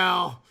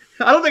cow!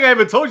 I don't think I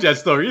ever told you that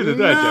story either,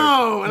 did I, Jerry?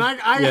 No, and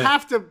I Yeah.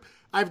 have to.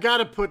 I've got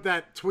to put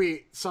that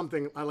tweet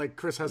something. I like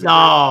Chris has.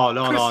 No,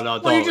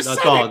 Well, you just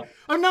said don't. it.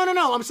 Oh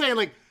no! I'm saying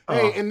like,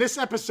 hey, in this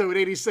episode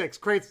 86,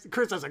 Chris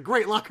has a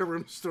great locker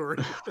room story.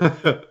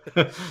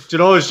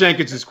 Janoris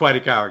Jenkins is quite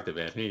a character,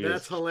 man.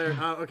 That's hilarious.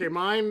 Okay,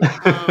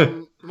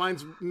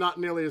 mine's not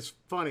nearly as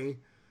funny.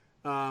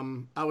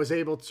 I was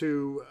able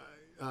to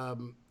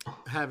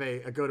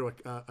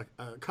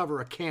cover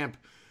a camp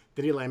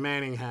that Eli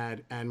Manning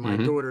had, and my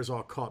daughters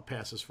all caught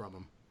passes from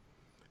him.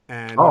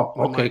 And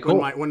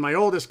when my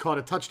oldest caught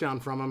a touchdown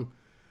from him,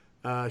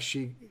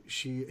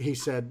 he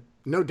said,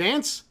 "No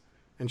dance,"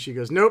 and she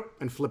goes, "Nope,"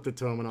 and flipped it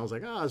to him, and I was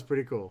like, "Oh, that's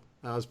pretty cool.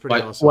 That was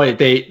pretty awesome." What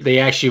they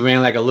actually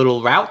ran like a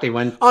little route. They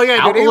went. Oh yeah,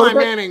 out dude, a little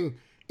bit?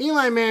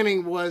 Eli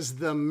Manning was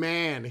the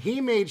man.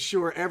 He made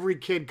sure every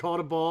kid caught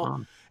a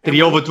ball. Did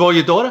he overthrow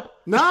your daughter?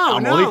 No,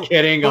 I'm only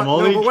kidding. I'm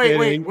only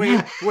kidding.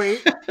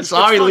 Wait.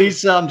 Sorry,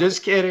 Lisa. I'm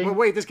just kidding. But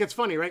wait, this gets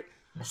funny, right?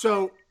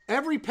 So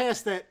every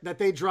pass that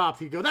they dropped,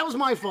 he'd go, "That was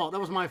my fault.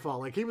 That was my fault."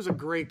 Like, he was a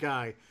great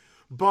guy.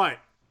 But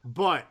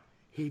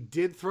he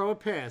did throw a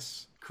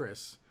pass,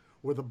 Chris,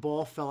 where the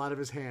ball fell out of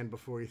his hand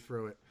before he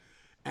threw it.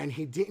 And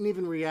he didn't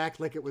even react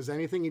like it was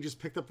anything. He just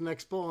picked up the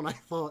next ball, and I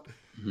thought,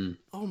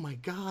 oh my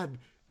God.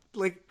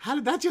 Like, how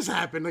did that just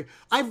happen? Like,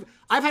 I've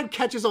had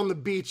catches on the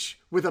beach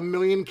with a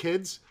million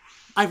kids.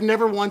 I've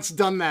never once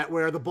done that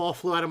where the ball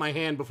flew out of my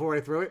hand before I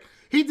threw it.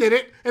 He did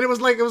it, and it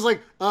was like,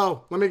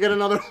 oh, let me get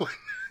another one.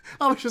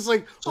 I was just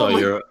like, oh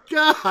my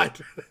God.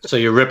 So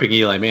you're ripping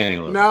Eli Manning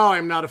a little. No,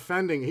 I'm not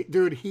offending.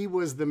 Dude, he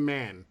was the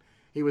man.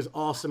 He was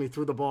awesome. He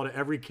threw the ball to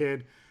every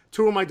kid.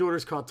 2 of my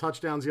daughters caught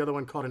touchdowns. The other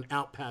one caught an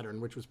out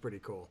pattern, which was pretty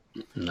cool.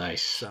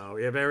 Nice. So,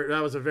 yeah,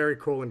 that was a very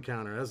cool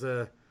encounter. That was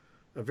a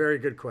very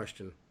good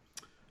question.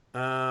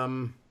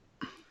 Mr.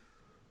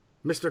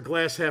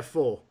 Glass Half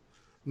Full.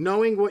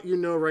 Knowing what you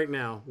know right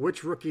now,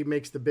 which rookie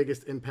makes the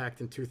biggest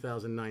impact in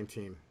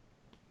 2019?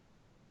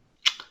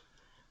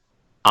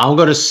 I'm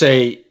going to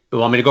say, you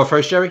want me to go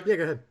first, Jerry? Yeah,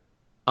 go ahead.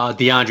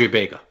 DeAndre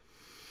Baker.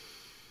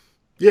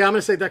 Yeah, I'm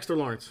going to say Dexter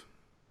Lawrence.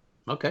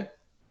 Okay.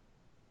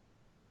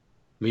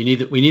 We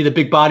need a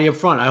big body up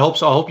front. I hope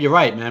so. I hope you're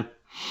right, man.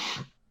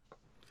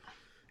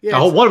 Yeah, I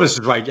hope one of us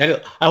is right.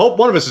 I hope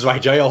one of us is right,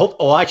 Jerry. I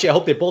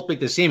hope they both make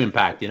the same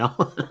impact, you know?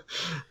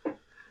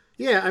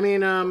 Yeah, I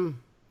mean, I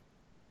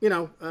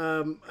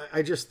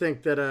just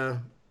think that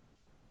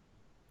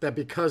that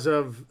because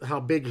of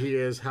how big he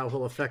is, how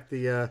he'll affect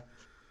the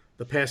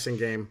passing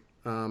game.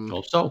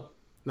 Hope so.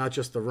 Not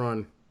just the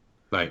run.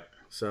 Right.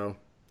 So,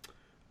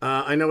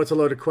 I know it's a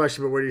loaded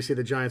question, but where do you see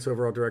the Giants'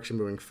 overall direction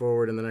moving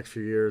forward in the next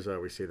few years?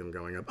 We see them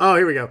going up. Oh,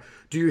 here we go.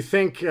 Do you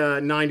think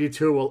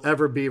 92 will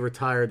ever be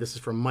retired? This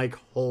is from Mike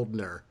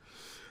Holdner.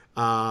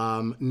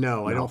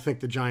 No, I don't think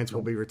the Giants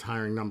will be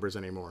retiring numbers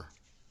anymore.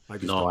 I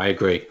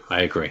agree.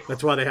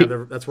 That's why they have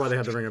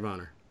the Ring of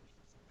Honor.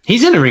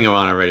 He's in the Ring of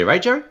Honor already,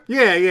 right, Jerry?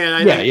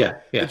 Yeah.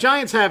 The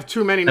Giants have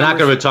too many numbers. They're not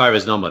going to retire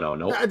his number, though.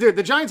 No. Dude,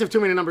 the Giants have too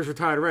many numbers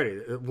retired already.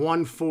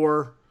 1,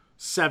 4,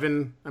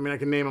 7. I mean, I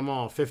can name them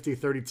all. 50,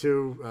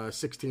 32,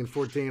 16,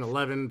 14,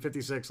 11,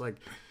 56. Like,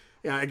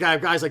 yeah,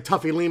 guys like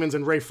Tuffy Lehman's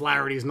and Ray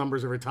Flaherty's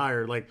numbers are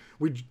retired. Like,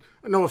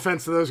 no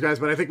offense to those guys,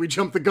 but I think we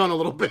jumped the gun a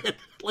little bit.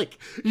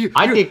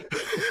 I think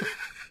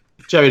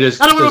Jerry, I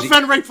don't want to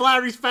offend Ray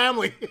Flaherty's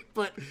family,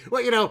 but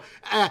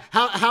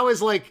how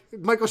is like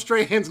Michael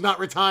Strahan's not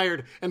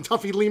retired and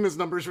Tuffy Lima's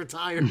number's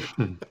retired?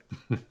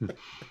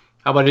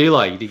 How about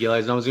Eli? You think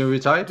Eli's number's going to be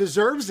retired?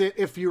 Deserves it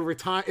if you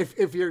retire.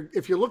 If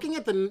you're looking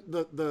at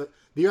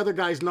the other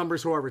guys'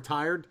 numbers who are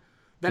retired,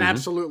 then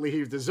absolutely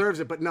he deserves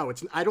it. But no,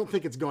 I don't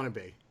think it's going to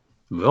be.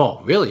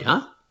 Oh, really?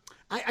 Huh?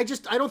 I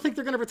don't think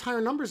they're going to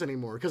retire numbers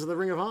anymore because of the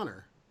Ring of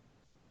Honor.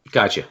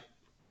 Gotcha.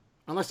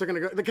 Unless they're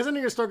going to go, because then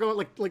you're going to start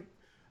going like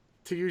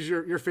to use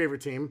your favorite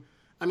team.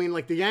 I mean,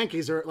 like the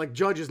Yankees are like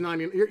Judge is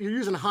 90. You're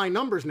using high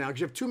numbers now because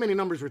you have too many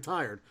numbers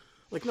retired.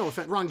 Like no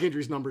offense, Ron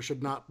Guidry's number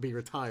should not be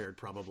retired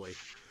probably.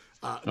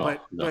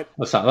 But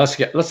let's not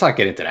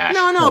get into that.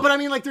 No, but I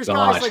mean, like there's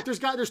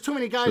too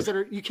many guys that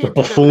are you can't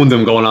buffoon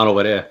them going on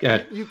over there.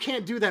 Yeah. You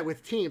can't do that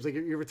with teams. Like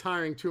you're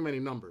retiring too many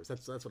numbers.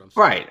 That's what I'm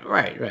saying.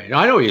 Right. No,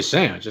 I know what you're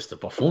saying. Just to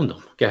buffoon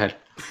them. Go ahead.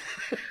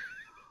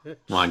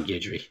 Ron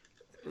Guidry.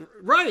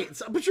 Right,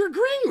 but you're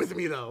agreeing with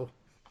me though.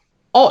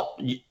 Oh,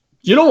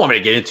 you don't want me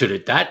to get into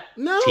that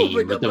team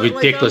with the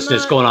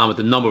ridiculousness going on with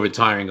the number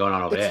retiring going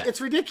on over there. It's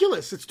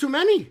ridiculous. It's too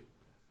many.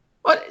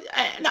 What?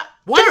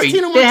 Why Jerry, does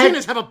Tino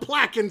Martinez have a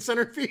plaque in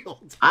center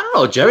field? I don't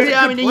know, Jerry.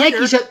 I mean,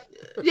 the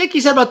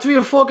Yankees had about 3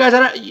 or 4 guys.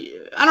 I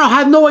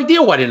have no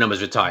idea why their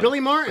numbers retired. Billy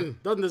Martin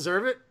doesn't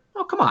deserve it.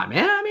 Oh, come on,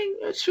 man. I mean,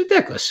 it's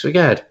ridiculous. Go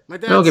ahead. My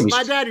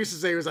dad used to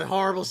say he was a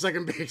horrible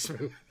second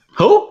baseman.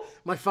 Who?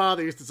 My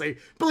father used to say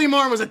Billy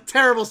Martin was a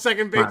terrible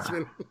second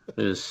baseman.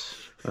 I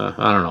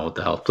don't know what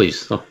the hell.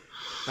 Please. All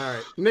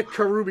right. Nick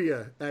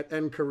Carubia at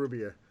N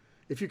Carubia.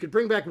 If you could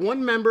bring back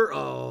one member,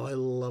 I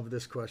love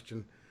this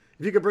question.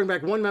 If you could bring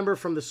back one member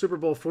from the Super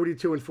Bowl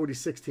 42 and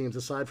 46 teams,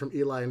 aside from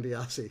Eli and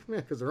Diassi,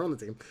 because they're on the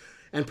team,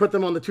 and put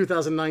them on the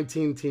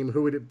 2019 team,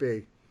 who would it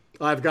be?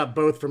 I've got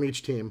both from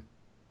each team.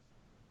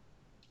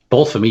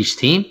 Both from each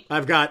team?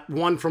 I've got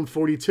one from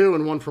 42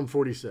 and one from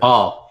 46.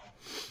 Oh.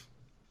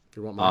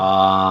 You want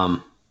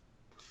mine?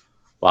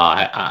 Well,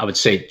 I would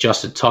say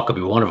Justin Tuck would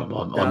be one of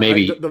them, or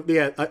maybe.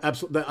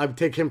 Absolutely. I would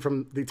take him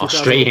from the 2000.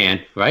 Strahan,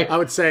 right?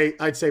 I'd say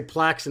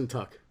Plax and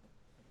Tuck.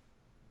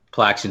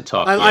 Plax and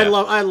Tuck.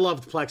 I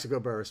loved Plaxico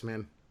Burress,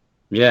 man.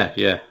 Yeah.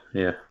 I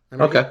mean,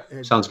 okay,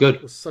 sounds good.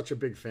 I was such a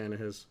big fan of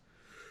his.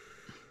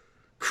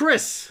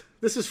 Chris,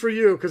 this is for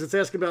you because it's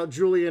asking about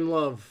Julian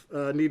Love.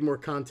 Need more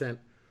content.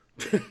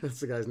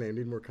 That's the guy's name.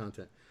 Need more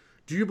content.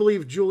 Do you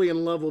believe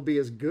Julian Love will be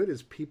as good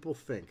as people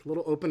think? A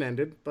little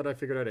open-ended, but I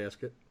figured I'd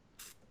ask it.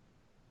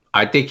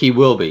 I think he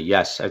will be.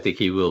 Yes, I think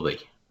he will be.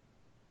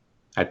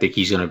 I think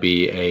he's going to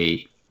be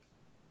a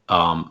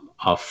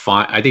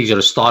fine. I think he's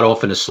going to start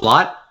off in the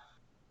slot,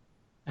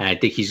 and I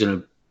think he's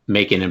going to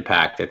make an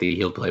impact. I think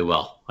he'll play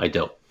well. I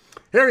do.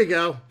 Here we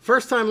go.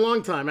 First time,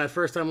 long time. At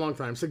first time, long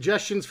time.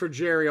 Suggestions for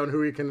Jerry on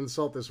who he can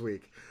insult this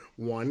week.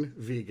 1,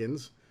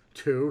 vegans.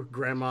 2,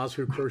 grandmas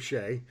who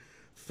crochet.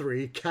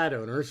 3, cat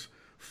owners.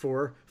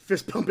 4,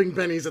 fist-pumping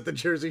bennies at the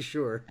Jersey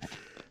Shore.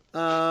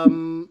 Yeah,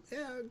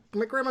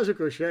 my grandma's who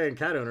crochet and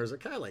cat owners.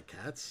 I like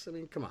cats. I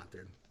mean, come on,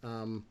 dude.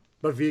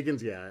 But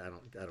vegans, yeah, I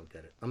don't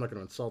get it. I'm not going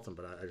to insult them,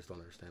 but I just don't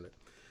understand it.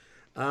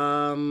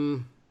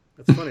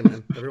 That's funny,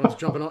 man. Everyone's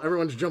jumping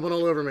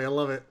all over me. I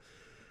love it.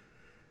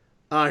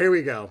 Here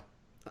we go.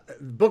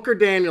 Booker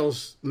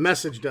Daniels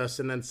messaged us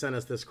and then sent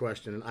us this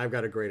question, and I've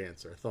got a great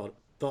answer. I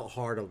thought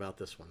hard about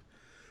this one.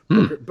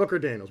 Booker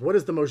Daniels, what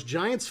is the most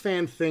Giants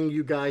fan thing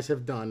you guys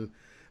have done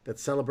that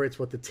celebrates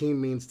what the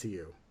team means to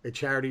you? A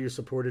charity you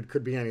supported,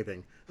 could be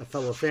anything. A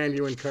fellow fan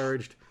you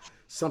encouraged,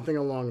 something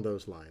along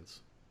those lines.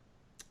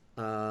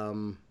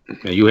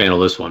 You handle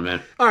this one, man.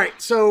 All right.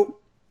 So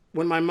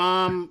when my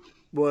mom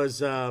was,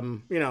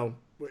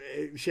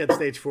 she had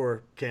stage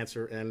 4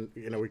 cancer, and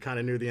we kind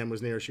of knew the end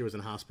was near. She was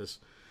in hospice.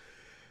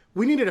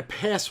 We needed a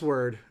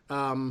password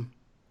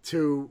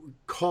to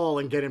call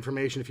and get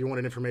information if you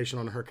wanted information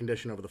on her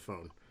condition over the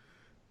phone,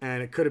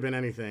 and it could have been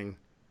anything,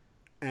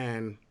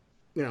 and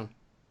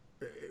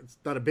it's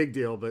not a big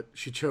deal, but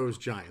she chose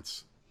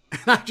Giants.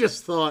 And I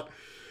just thought,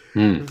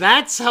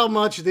 that's how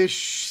much this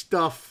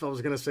stuff, I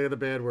was going to say the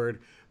bad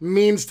word,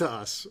 means to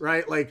us,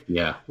 right? Like,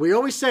 yeah. We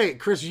always say it,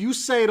 Chris, you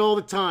say it all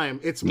the time.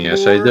 It's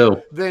yes, I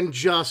do. Than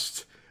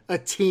just a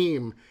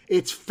team.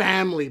 It's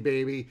family,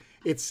 baby.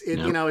 It's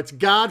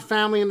God,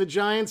 family, and the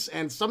Giants,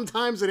 and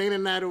sometimes it ain't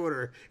in that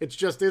order. It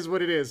just is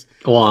what it is.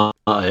 Well,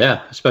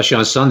 yeah, especially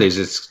on Sundays,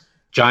 it's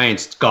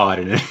Giants, God,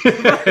 and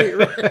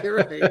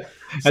right.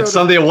 At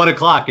Sunday at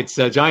 1:00, it's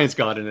Giants,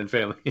 God, and then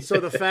family. So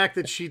the fact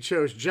that she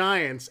chose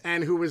Giants,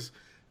 and who was,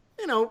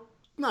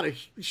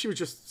 she was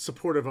just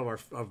supportive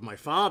of my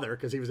father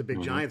because he was a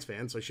big Giants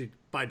fan, so she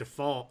by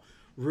default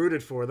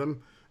rooted for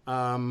them.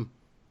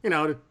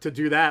 To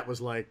do that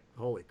was like,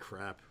 holy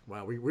crap!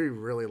 Wow, we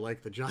really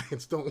like the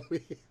Giants, don't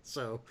we?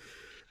 So.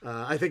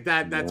 I think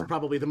that's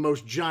probably the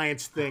most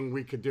Giants thing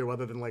we could do,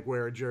 other than like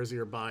wear a jersey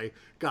or buy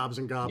gobs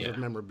and gobs of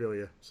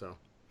memorabilia. So,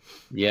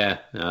 yeah,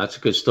 no, that's a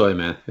good story,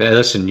 man. Yeah,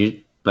 listen,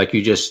 you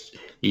just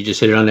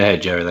hit it on the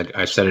head, Jerry. Like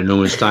I said it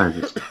numerous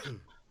times,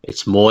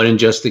 it's more than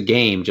just a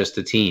game, just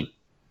a team.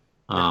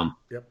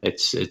 Yep.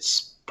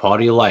 It's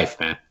part of your life,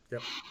 man.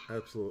 Yep,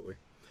 absolutely.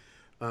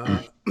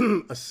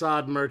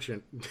 Assad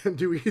Merchant.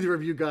 Do either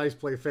of you guys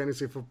play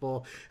fantasy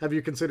football? Have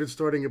you considered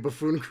starting a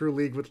Buffoon Crew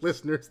League with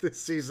listeners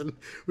this season?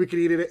 We could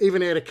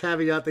even add a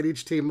caveat that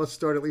each team must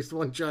start at least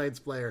one Giants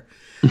player.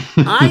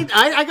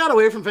 I got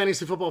away from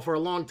fantasy football for a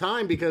long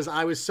time because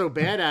I was so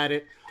bad at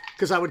it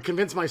because I would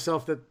convince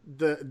myself that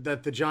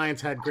the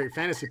Giants had great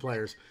fantasy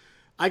players.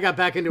 I got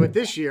back into it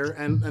this year,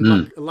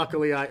 and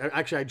luckily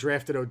I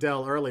drafted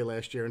Odell early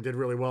last year and did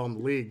really well in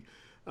the league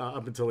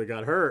up until he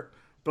got hurt.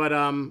 But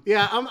I'm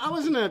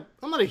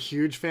not a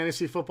huge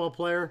fantasy football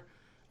player.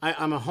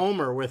 I'm a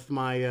homer with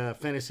my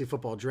fantasy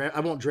football draft. I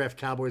won't draft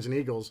Cowboys and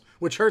Eagles,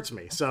 which hurts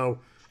me. So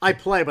I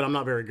play, but I'm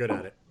not very good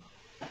at it.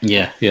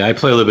 Yeah, I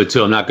play a little bit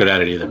too. I'm not good at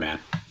it either, man.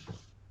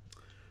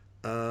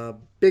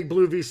 Big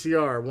Blue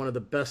VCR, one of the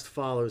best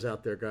followers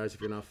out there, guys.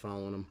 If you're not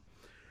following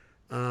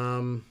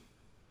them,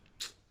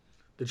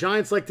 the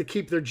Giants like to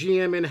keep their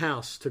GM in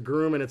house to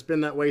groom, and it's been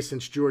that way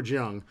since George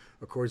Young.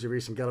 Of course,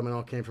 Reese and Gettleman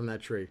all came from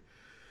that tree.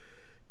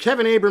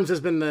 Kevin Abrams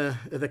has been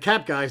the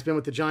cap guy. He's been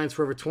with the Giants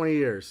for over 20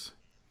 years.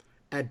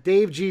 At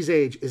Dave G's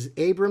age, is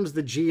Abrams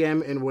the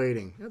GM in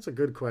waiting? That's a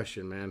good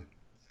question, man.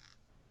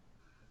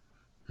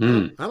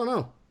 I don't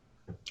know.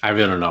 I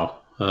really don't know.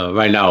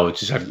 Right now, it's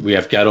just we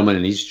have Gettleman,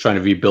 and he's trying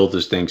to rebuild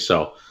this thing.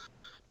 So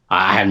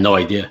I have no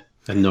idea.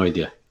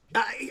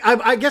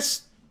 I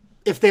guess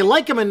if they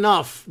like him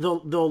enough,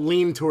 they'll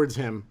lean towards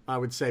him. I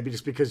would say,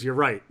 just because you're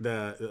right.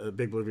 The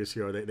Big Blue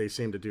VCR, they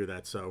seem to do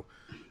that. So.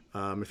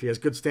 If he has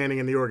good standing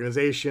in the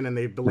organization and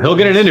they believe he'll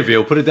get an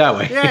interview, put it that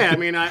way. Yeah, I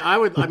mean,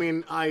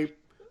 I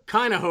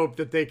kind of hope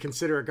that they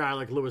consider a guy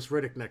like Louis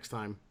Riddick next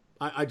time.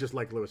 I just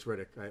like Louis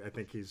Riddick. I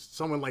think he's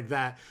someone like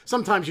that.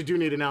 Sometimes you do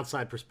need an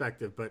outside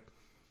perspective, but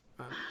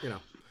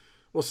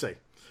we'll see.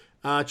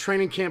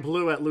 Training Camp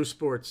Lou at Lou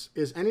Sports.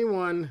 Is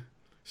anyone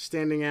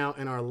standing out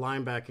in our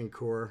linebacking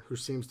core who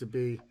seems to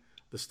be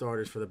the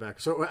starters for the back?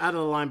 So out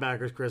of the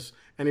linebackers, Chris,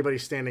 anybody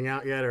standing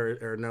out yet,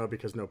 or no,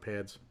 because no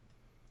pads?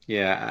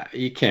 Yeah,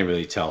 you can't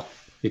really tell.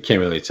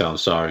 I'm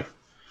sorry.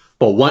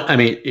 But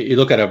you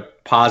look at a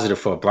positive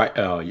for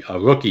a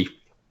rookie,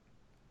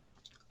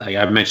 like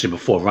I've mentioned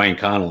before, Ryan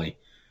Connolly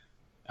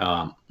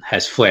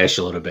has flashed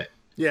a little bit.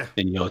 Yeah.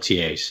 In the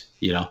OTAs,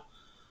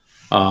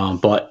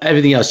 but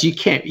everything else, you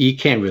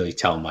can't really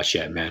tell much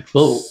yet, man.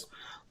 Well,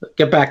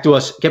 get back to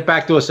us in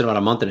about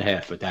a month and a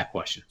half with that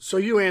question. So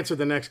you answered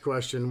the next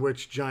question: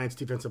 which Giants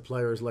defensive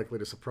player is likely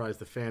to surprise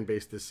the fan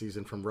base this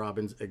season? From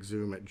Robbins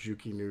Exum at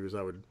Juki News,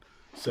 I would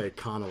say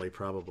Connolly,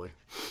 probably.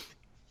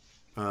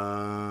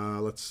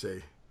 Let's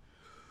see.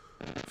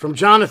 From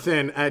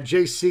Jonathan at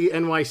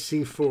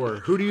JCNYC4,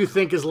 who do you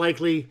think is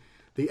likely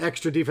the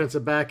extra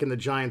defensive back in the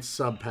Giants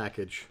sub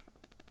package?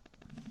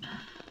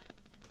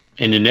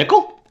 In the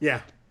nickel?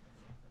 Yeah.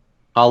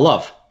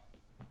 Love.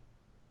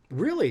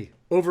 Really?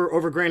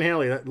 Over Grant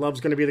Haley? That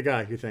Love's going to be the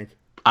guy, you think?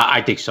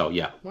 I think so,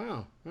 yeah.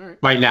 Wow. All right.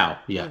 Right now,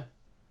 yeah.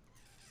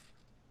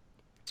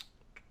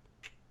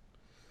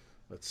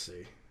 Let's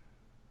see.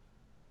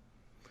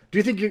 Do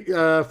you think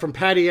from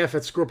Patty F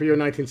at Scorpio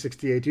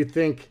 1968?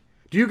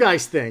 Do you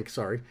guys think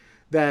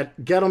that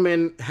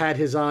Gettleman had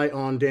his eye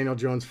on Daniel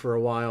Jones for a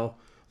while,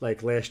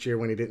 like last year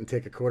when he didn't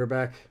take a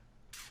quarterback?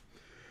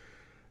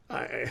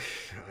 I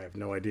have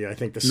no idea. I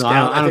think the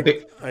scout. I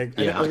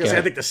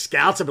think the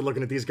scouts have been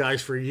looking at these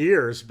guys for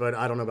years, but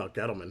I don't know about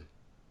Gettleman.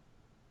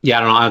 Yeah,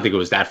 I don't think it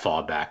was that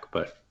far back,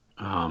 but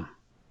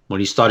when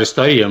he started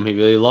studying him, he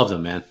really loved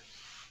him, man.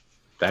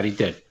 That he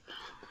did.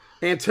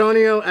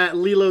 Antonio at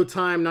Lilo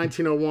Time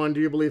 1901. Do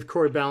you believe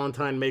Corey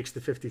Ballantyne makes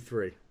the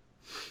 53?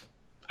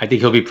 I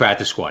think he'll be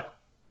practice squad.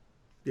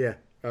 Yeah.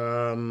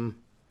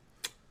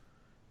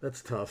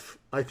 That's tough.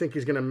 I think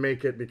he's going to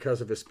make it because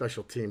of his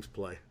special teams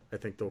play. I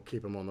think they'll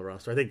keep him on the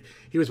roster. I think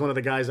he was one of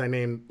the guys I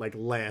named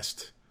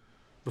last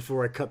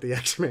before I cut the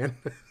X-Man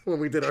when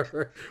we did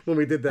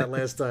that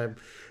last time.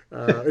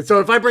 So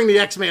if I bring the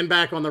X-Man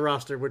back on the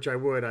roster, which I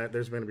would,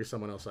 there's going to be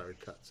someone else I would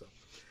cut. So.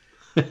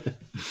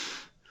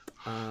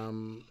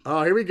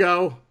 Here we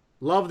go.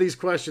 Love these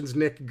questions,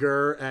 Nick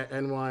Gurr at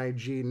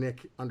NYG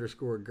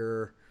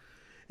Nick_Gurr.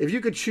 If you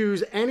could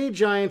choose any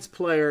Giants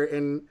player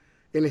in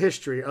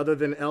history other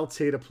than LT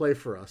to play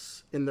for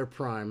us in their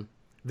prime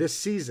this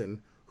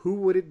season, who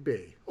would it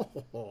be?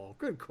 Oh,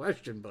 good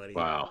question, buddy.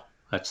 Wow,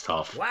 that's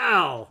tough.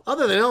 Wow,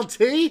 other than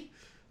LT?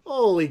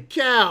 Holy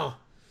cow.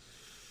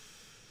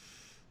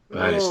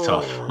 That is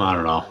tough. I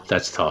don't know.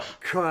 That's tough.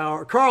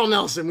 Carl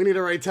Nelson. We need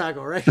a right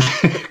tackle, right?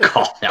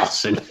 Carl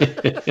Nelson.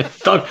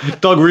 Doug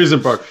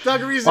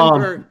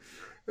Riesenberg.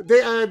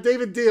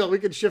 David Deal. We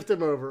could shift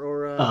him over.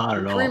 Or I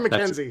don't know. Kareem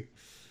McKenzie.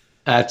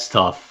 That's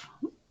tough.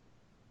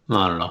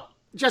 I don't know.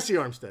 Jesse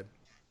Armstead.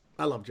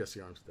 I love Jesse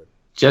Armstead.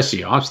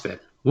 Jesse Armstead.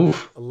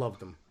 Oof. I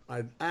loved him.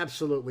 I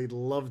absolutely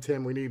loved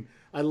him.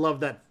 I love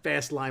that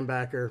fast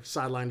linebacker,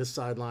 sideline to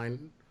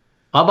sideline.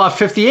 How about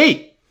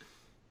 58?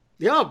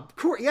 Yeah,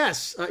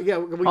 yes. We need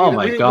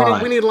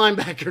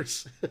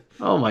linebackers.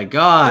 Oh, my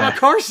God. How about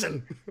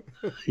Carson?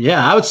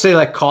 Yeah, I would say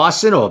like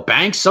Carson or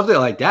Banks, something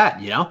like that,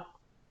 Yeah.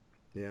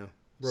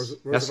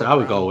 That's what I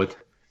would go with.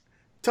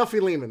 Tuffy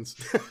Lehmans.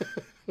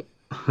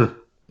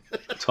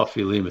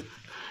 Tuffy Lehman.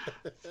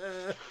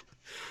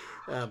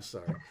 I'm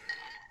sorry.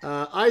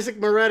 Isaac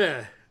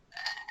Moretta.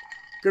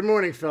 Good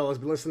morning, fellas.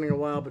 Been listening a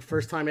while, but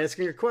first time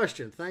asking a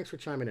question. Thanks for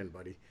chiming in,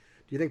 buddy.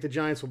 Do you think the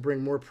Giants will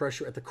bring more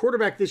pressure at the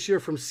quarterback this year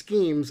from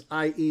schemes,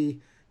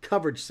 i.e.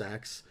 coverage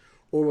sacks?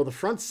 Or will the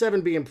front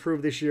seven be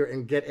improved this year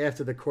and get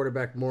after the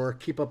quarterback more?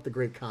 Keep up the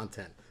great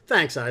content.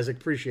 Thanks, Isaac.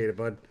 Appreciate it,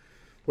 bud.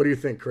 What do you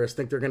think, Chris?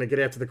 Think they're going to get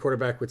after the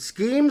quarterback with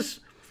schemes?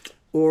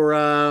 Or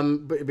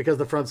because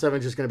the front seven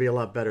is just going to be a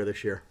lot better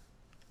this year?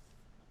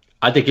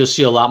 I think you'll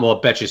see a lot more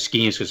Betcher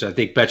schemes because I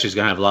think Betcher's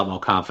going to have a lot more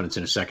confidence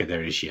in the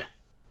secondary this year.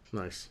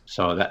 Nice.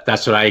 So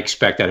that's what I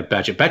expect out of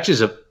Betcher.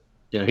 Betcher's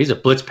he's a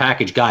blitz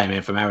package guy,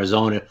 man, from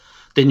Arizona.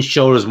 Didn't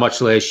show it as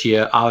much last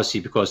year, obviously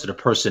because of the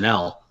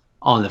personnel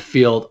on the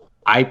field.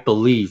 I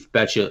believe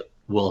Betcher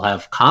will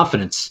have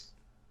confidence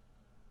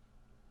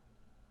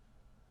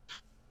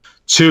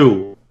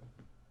to.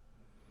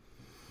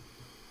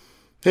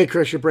 Hey,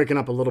 Chris, you're breaking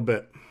up a little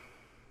bit.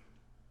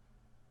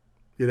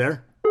 You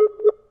there?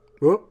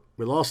 Whoop,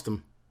 we lost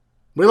him.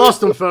 We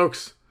lost him,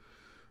 folks.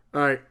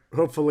 All right,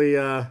 hopefully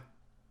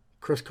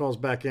Chris calls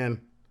back in,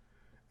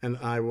 and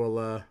I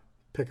will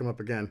pick him up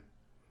again.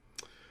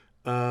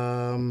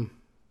 Let's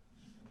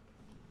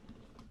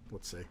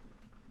see.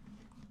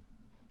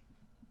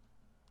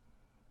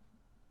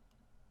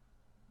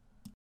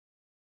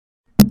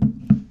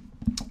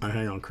 All right,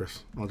 hang on,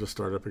 Chris. I'll just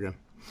start it up again.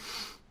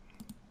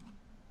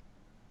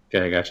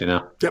 Okay, I got you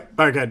now. Yep.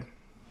 All right, good.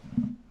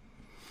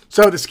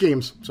 So the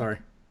schemes. Sorry.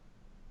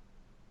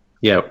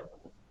 Yeah.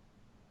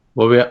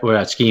 Well, we're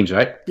at schemes,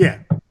 right? Yeah.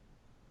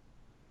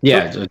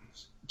 Yeah. Okay.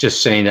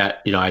 Just saying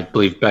that, I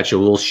believe Betcher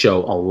will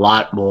show a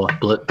lot more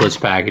blitz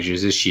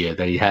packages this year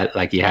than he had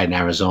in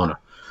Arizona,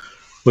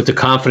 with the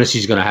confidence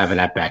he's going to have in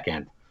that back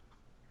end.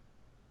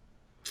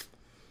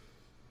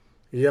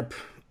 Yep.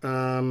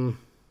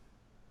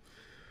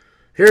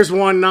 Here's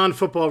one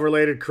non-football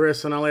related,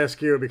 Chris, and I'll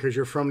ask you because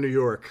you're from New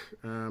York.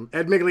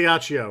 Ed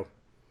Migliaccio,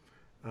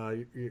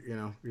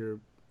 your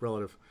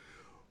relative.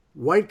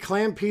 White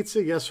clam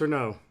pizza, yes or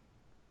no?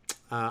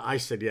 I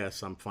said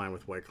yes. I'm fine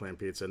with white clam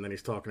pizza. And then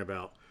he's talking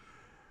about,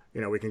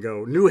 we can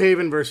go New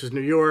Haven versus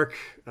New York.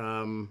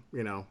 I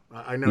know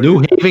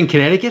New Haven,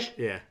 Connecticut.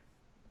 Yeah.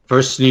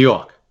 Versus New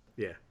York.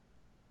 Yeah.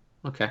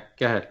 Okay,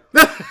 go ahead.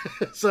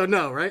 So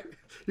no, right?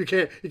 You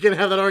can't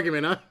have that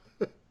argument, huh?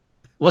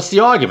 What's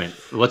the argument?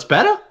 What's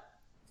better?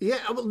 Yeah,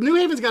 well, New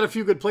Haven's got a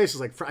few good places.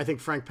 Like I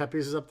think Frank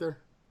Pepe's is up there.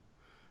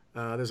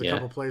 There's a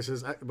couple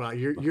places. Well,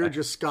 you're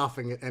just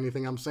scoffing at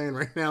anything I'm saying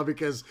right now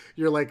because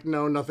you're like,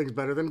 no, nothing's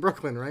better than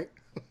Brooklyn, right?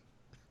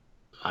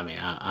 I mean,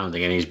 I don't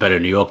think anything's better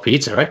than New York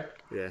pizza, right?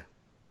 Yeah.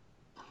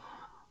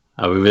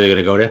 Are we really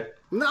gonna go there?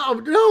 No.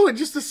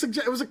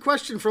 It was a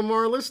question from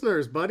our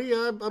listeners, buddy.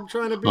 I'm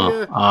trying to be.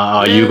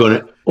 Are you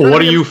gonna? What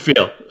do you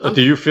feel?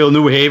 Do you feel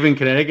New Haven,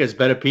 Connecticut is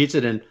better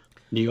pizza than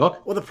New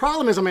York? Well, the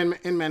problem is I'm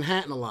in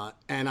Manhattan a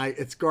lot, and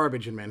it's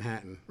garbage in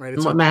Manhattan, right?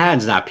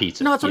 Manhattan's not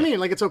pizza. No, that's what I mean.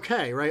 Like it's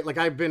okay, right? Like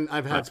I've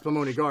had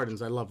Spumoni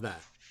Gardens. I love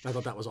that. I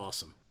thought that was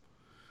awesome.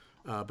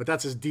 But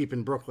that's as deep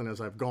in Brooklyn as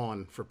I've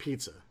gone for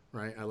pizza,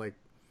 right? I like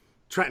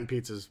Trenton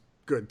pizza's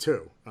good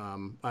too.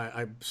 I'm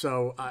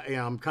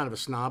kind of a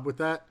snob with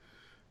that.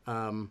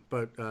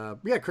 But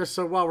yeah, Chris.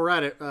 So while we're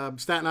at it,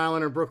 Staten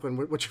Island or Brooklyn,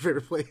 what's your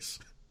favorite place?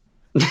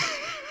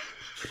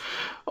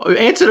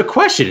 Answer the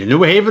question.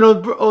 New Haven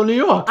or New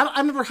York?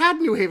 I've never had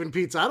New Haven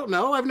pizza. I don't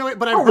know. I've no,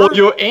 but I've heard. Well,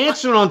 you're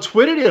answering on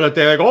Twitter the other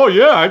day, like, oh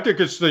yeah, I think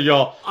it's the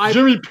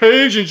Jimmy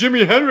Page and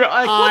Jimi Hendrix.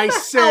 Like, what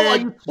the hell are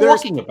you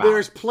talking about?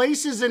 There's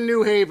places in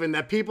New Haven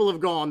that people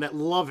have gone that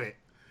love it,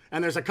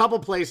 and there's a couple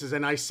places,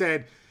 and I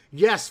said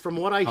yes. From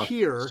what I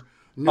hear,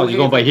 you're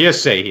going by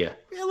hearsay here.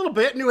 Yeah, a little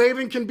bit. New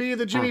Haven can be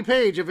the Jimmy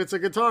Page if it's a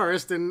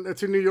guitarist, and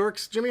to New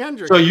York's Jimi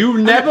Hendrix. So you've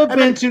never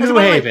been to New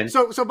Haven.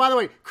 So by the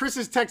way,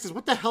 Chris's text is,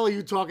 what the hell are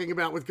you talking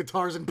about with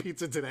guitars and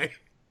pizza today?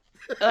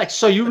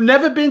 So you've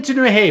never been to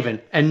New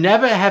Haven and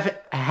never have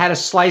had a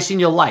slice in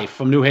your life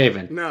from New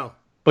Haven. No.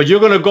 But you're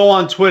going to go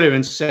on Twitter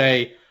and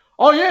say,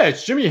 oh yeah,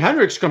 it's Jimi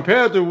Hendrix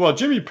compared to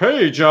Jimmy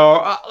Page.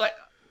 Like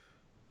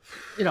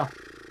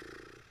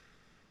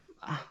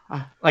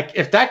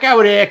if that guy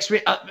would ask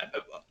me,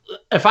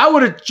 if I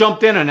would have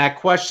jumped in on that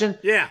question,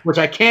 which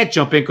I can't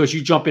jump in because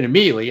you jump in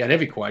immediately at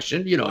every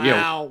question,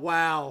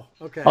 Wow.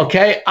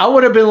 Okay, I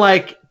would have been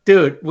like,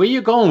 dude, where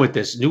you going with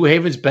this? New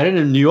Haven's better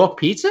than New York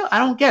pizza? I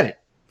don't get it.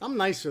 I'm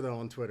nicer though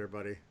on Twitter,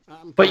 buddy.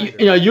 But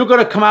you're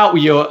going to come out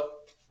with your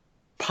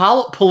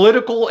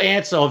political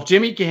answer of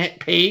Jimmy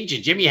Page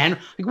and Jimi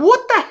Hendrix. Like,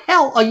 what the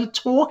hell are you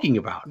talking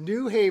about?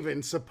 New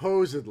Haven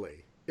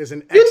supposedly is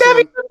an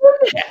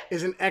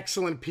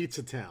excellent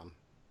pizza town.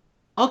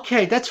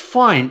 Okay, that's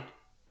fine.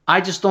 I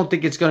just don't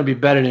think it's going to be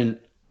better than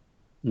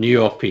New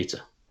York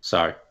pizza.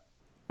 Sorry.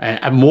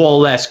 And more or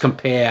less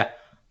compare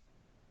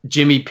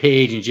Jimmy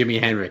Page and Jimi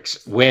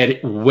Hendrix. Where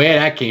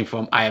that came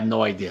from, I have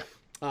no idea.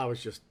 I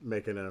was just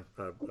making a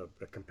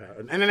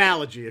comparison, an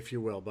analogy, if you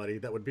will, buddy,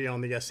 that would be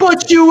on the SAT.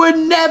 But you were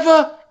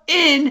never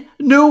in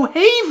New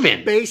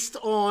Haven. Based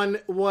on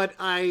what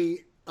I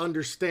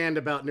understand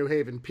about New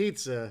Haven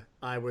pizza,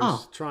 I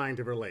was trying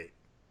to relate.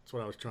 That's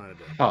what I was trying to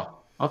do. Oh,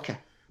 okay.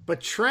 But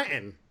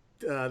Trenton,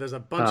 there's a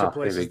bunch of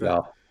Here we places that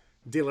go.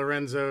 Di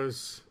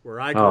Lorenzo's, where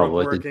I grew Oh, up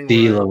with the working,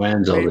 Di where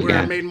Lorenzo where I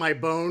again. made my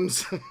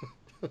bones back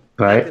in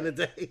Right? the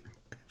day.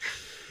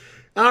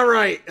 All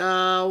right,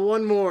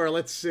 one more.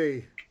 Let's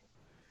see.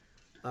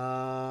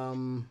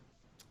 Noreen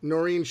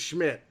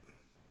Schmidt.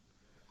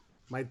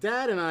 My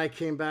dad and I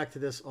came back to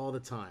this all the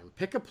time.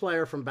 Pick a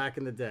player from back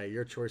in the day.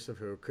 Your choice of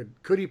who.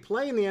 Could he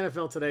play in the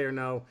NFL today or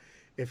no?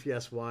 If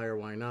yes, why or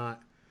why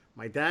not?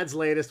 My dad's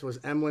latest was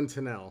Emlyn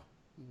Tunnell.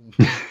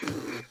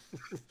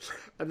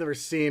 I've never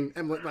seen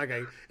Emlyn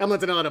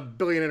Tunnell had a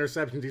billion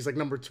interceptions. He's like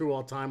number 2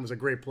 all time. Was a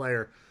great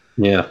player.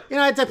 Yeah. You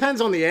know, it depends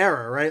on the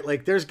era, right?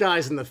 Like, there's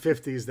guys in the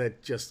 50s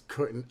that just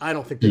couldn't. I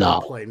don't think they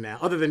can play now,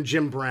 other than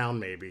Jim Brown,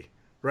 maybe.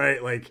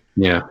 Right? Like,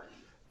 Yeah.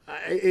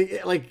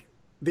 like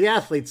the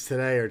athletes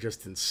today are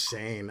just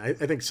insane. I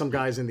think some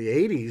guys in the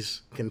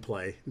 80s could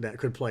play.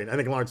 I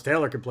think Lawrence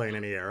Taylor could play in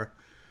any era.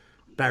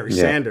 Barry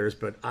Sanders,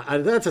 but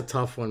that's a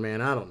tough one,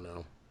 man. I don't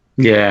know.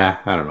 Yeah,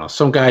 I don't know.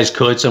 Some guys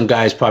could. Some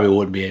guys probably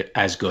wouldn't be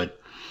as good.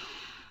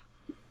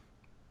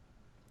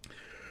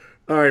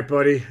 All right,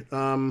 buddy.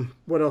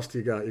 What else do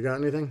you got? You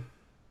got anything?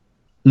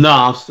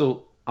 No,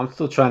 I'm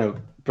still trying to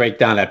break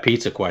down that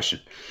pizza question.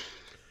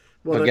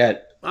 Well,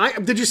 Forget.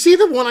 Did you see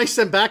the one I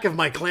sent back of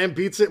my clam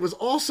pizza? It was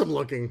awesome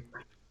looking.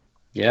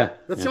 Yeah.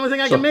 That's the only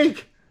thing I can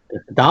make.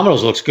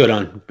 Domino's looks good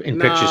in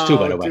pictures too,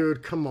 by the way.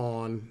 Dude, come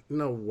on.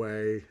 No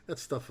way. That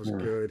stuff was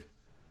good.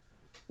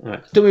 All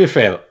right. Do me a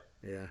favor.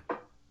 Yeah.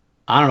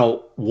 I don't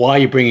know why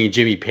you're bringing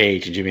Jimmy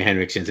Page and Jimi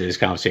Hendrix into this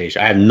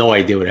conversation. I have no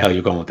idea where the hell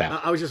you're going with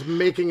that. I was just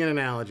making an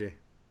analogy.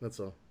 That's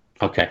all.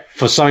 Okay.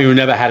 For some of you who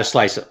never had a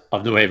slice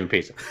of New Haven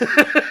pizza.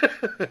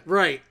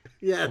 Right.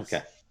 Yes.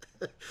 Okay.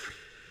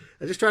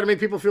 I just try to make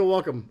people feel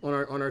welcome on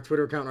our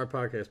Twitter account and our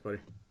podcast, buddy.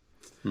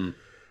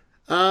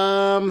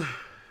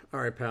 All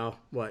right, pal.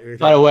 What?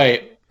 By the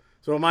way.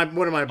 So what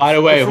am I? By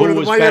the way, who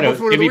was better,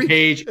 Jimmy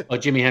Page or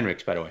Jimi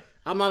Hendrix? By the way.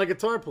 I'm not a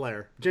guitar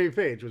player. Jimmy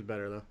Page was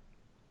better though.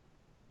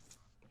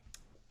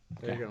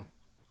 There you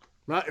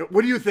go.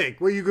 What do you think?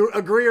 Will you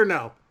agree or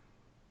no?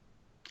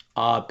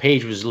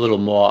 Page was a little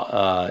more.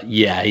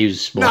 He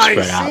was more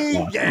spread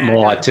out,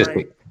 more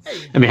artistic.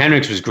 Right. I mean,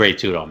 Hendrix was great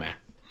too, though, man.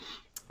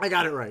 I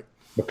got it right.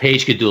 But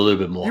Page could do a little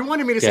bit more. You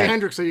wanted me to say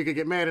Hendrix so you could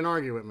get mad and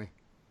argue with me.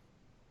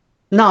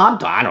 No,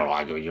 I don't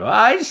argue with you.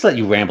 I just let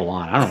you ramble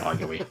on. I don't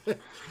argue with you.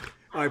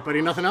 All right,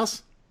 buddy. Nothing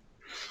else?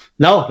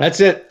 No, that's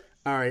it.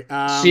 All right.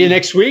 See you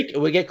next week.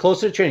 We get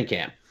closer to training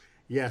camp.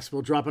 Yes,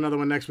 we'll drop another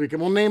one next week,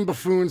 and we'll name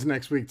buffoons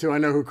next week too. I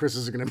know who Chris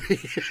is going to be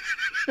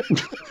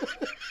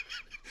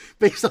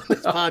based on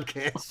this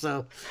podcast.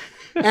 So,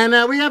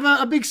 and we have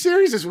a big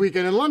series this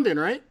weekend in London,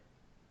 right?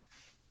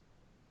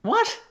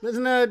 What?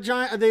 Isn't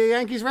the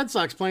Yankees Red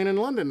Sox playing in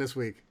London this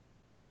week?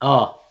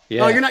 Oh,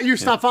 yeah. Oh, you're not. You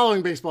stopped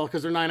following baseball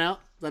because they're 9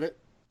 out. Is that it?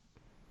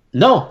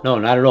 No,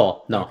 not at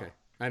all. No. Okay,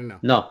 I didn't know.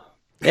 No.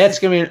 Yeah, it's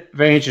gonna be a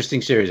very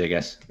interesting series, I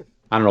guess.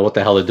 I don't know what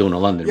the hell they're doing in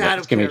London. Yeah, but I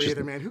it's don't gonna care be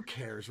either, man. Who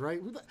cares,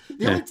 right?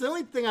 The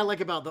only thing I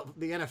like about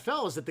the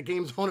NFL is that the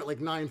game's on at like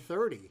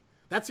 9:30.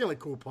 That's the only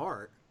cool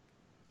part.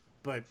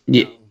 But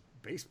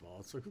baseball,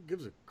 it's like, who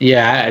gives a?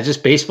 Yeah,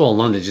 just baseball in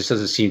London just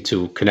doesn't seem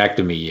to connect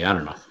to me. I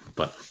don't know,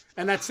 but.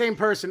 And that same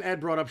person,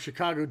 Ed, brought up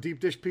Chicago deep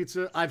dish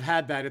pizza. I've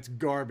had that. It's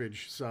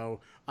garbage. So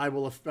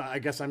I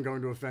guess I'm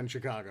going to offend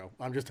Chicago.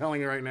 I'm just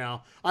telling you right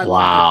now. I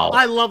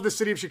love the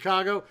city of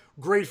Chicago.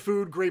 Great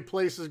food, great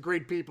places,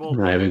 great people.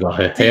 Here we go.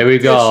 Here we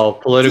go.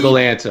 Political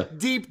answer.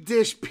 Deep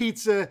dish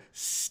pizza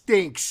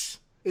stinks.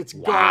 It's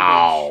garbage.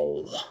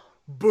 Wow.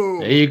 Boom.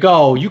 There you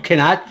go. You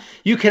cannot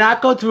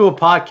go through a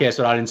podcast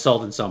without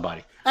insulting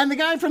somebody. And the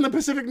guy from the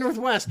Pacific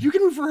Northwest, you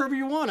can root for whoever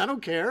you want. I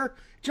don't care.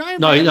 Giant.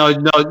 No,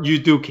 you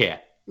do care.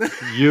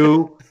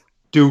 You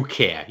do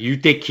care. You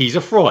think he's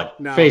a fraud.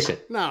 No, face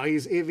it. No,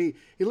 he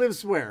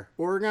lives where?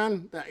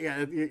 Oregon?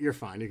 Yeah, you're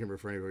fine. You can root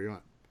for anywhere you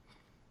want.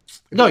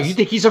 You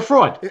think he's a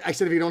fraud. I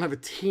said if you don't have a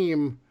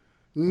team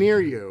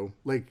near you,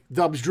 like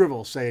Dubs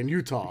Drivel, say in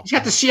Utah. He's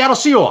got the Seattle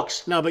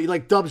Seahawks. No, but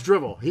like Dubs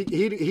Drivel, he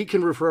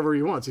can root for whoever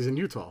he wants. He's in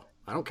Utah.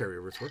 I don't care who he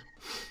roots for.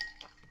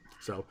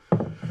 So,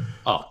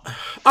 all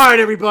right,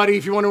 everybody.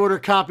 If you want to order a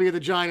copy of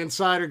The Giant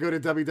Insider, go to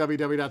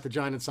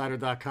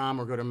www.thegiantinsider.com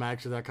or go to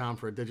magster.com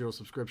for a digital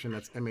subscription.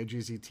 That's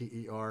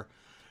MAGZTER,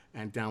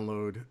 and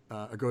download.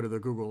 Or go to the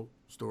Google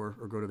Store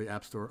or go to the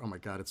App Store. Oh my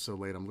God, it's so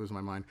late. I'm losing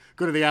my mind.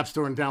 Go to the App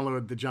Store and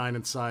download the Giant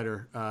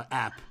Insider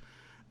app.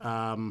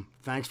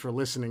 Thanks for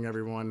listening,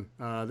 everyone.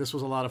 This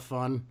was a lot of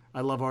fun. I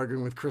love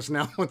arguing with Chris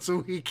now once a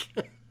week.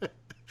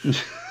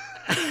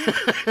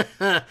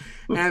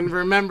 And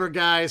remember,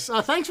 guys,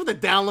 thanks for the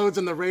downloads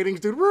and the ratings,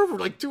 dude. We're over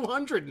like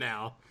 200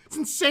 now. It's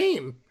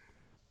insane,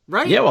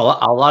 right? Yeah, well,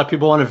 a lot of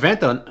people want to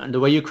vent on the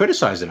way you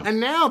criticize them. And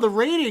now the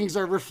ratings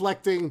are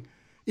reflecting,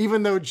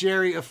 even though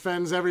Jerry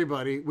offends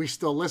everybody, we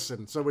still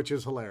listen, so which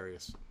is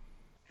hilarious.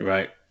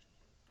 Right.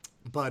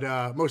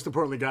 But most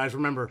importantly, guys,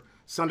 remember,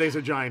 Sundays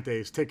are Giant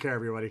days. Take care,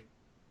 everybody.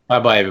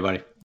 Bye-bye,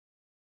 everybody.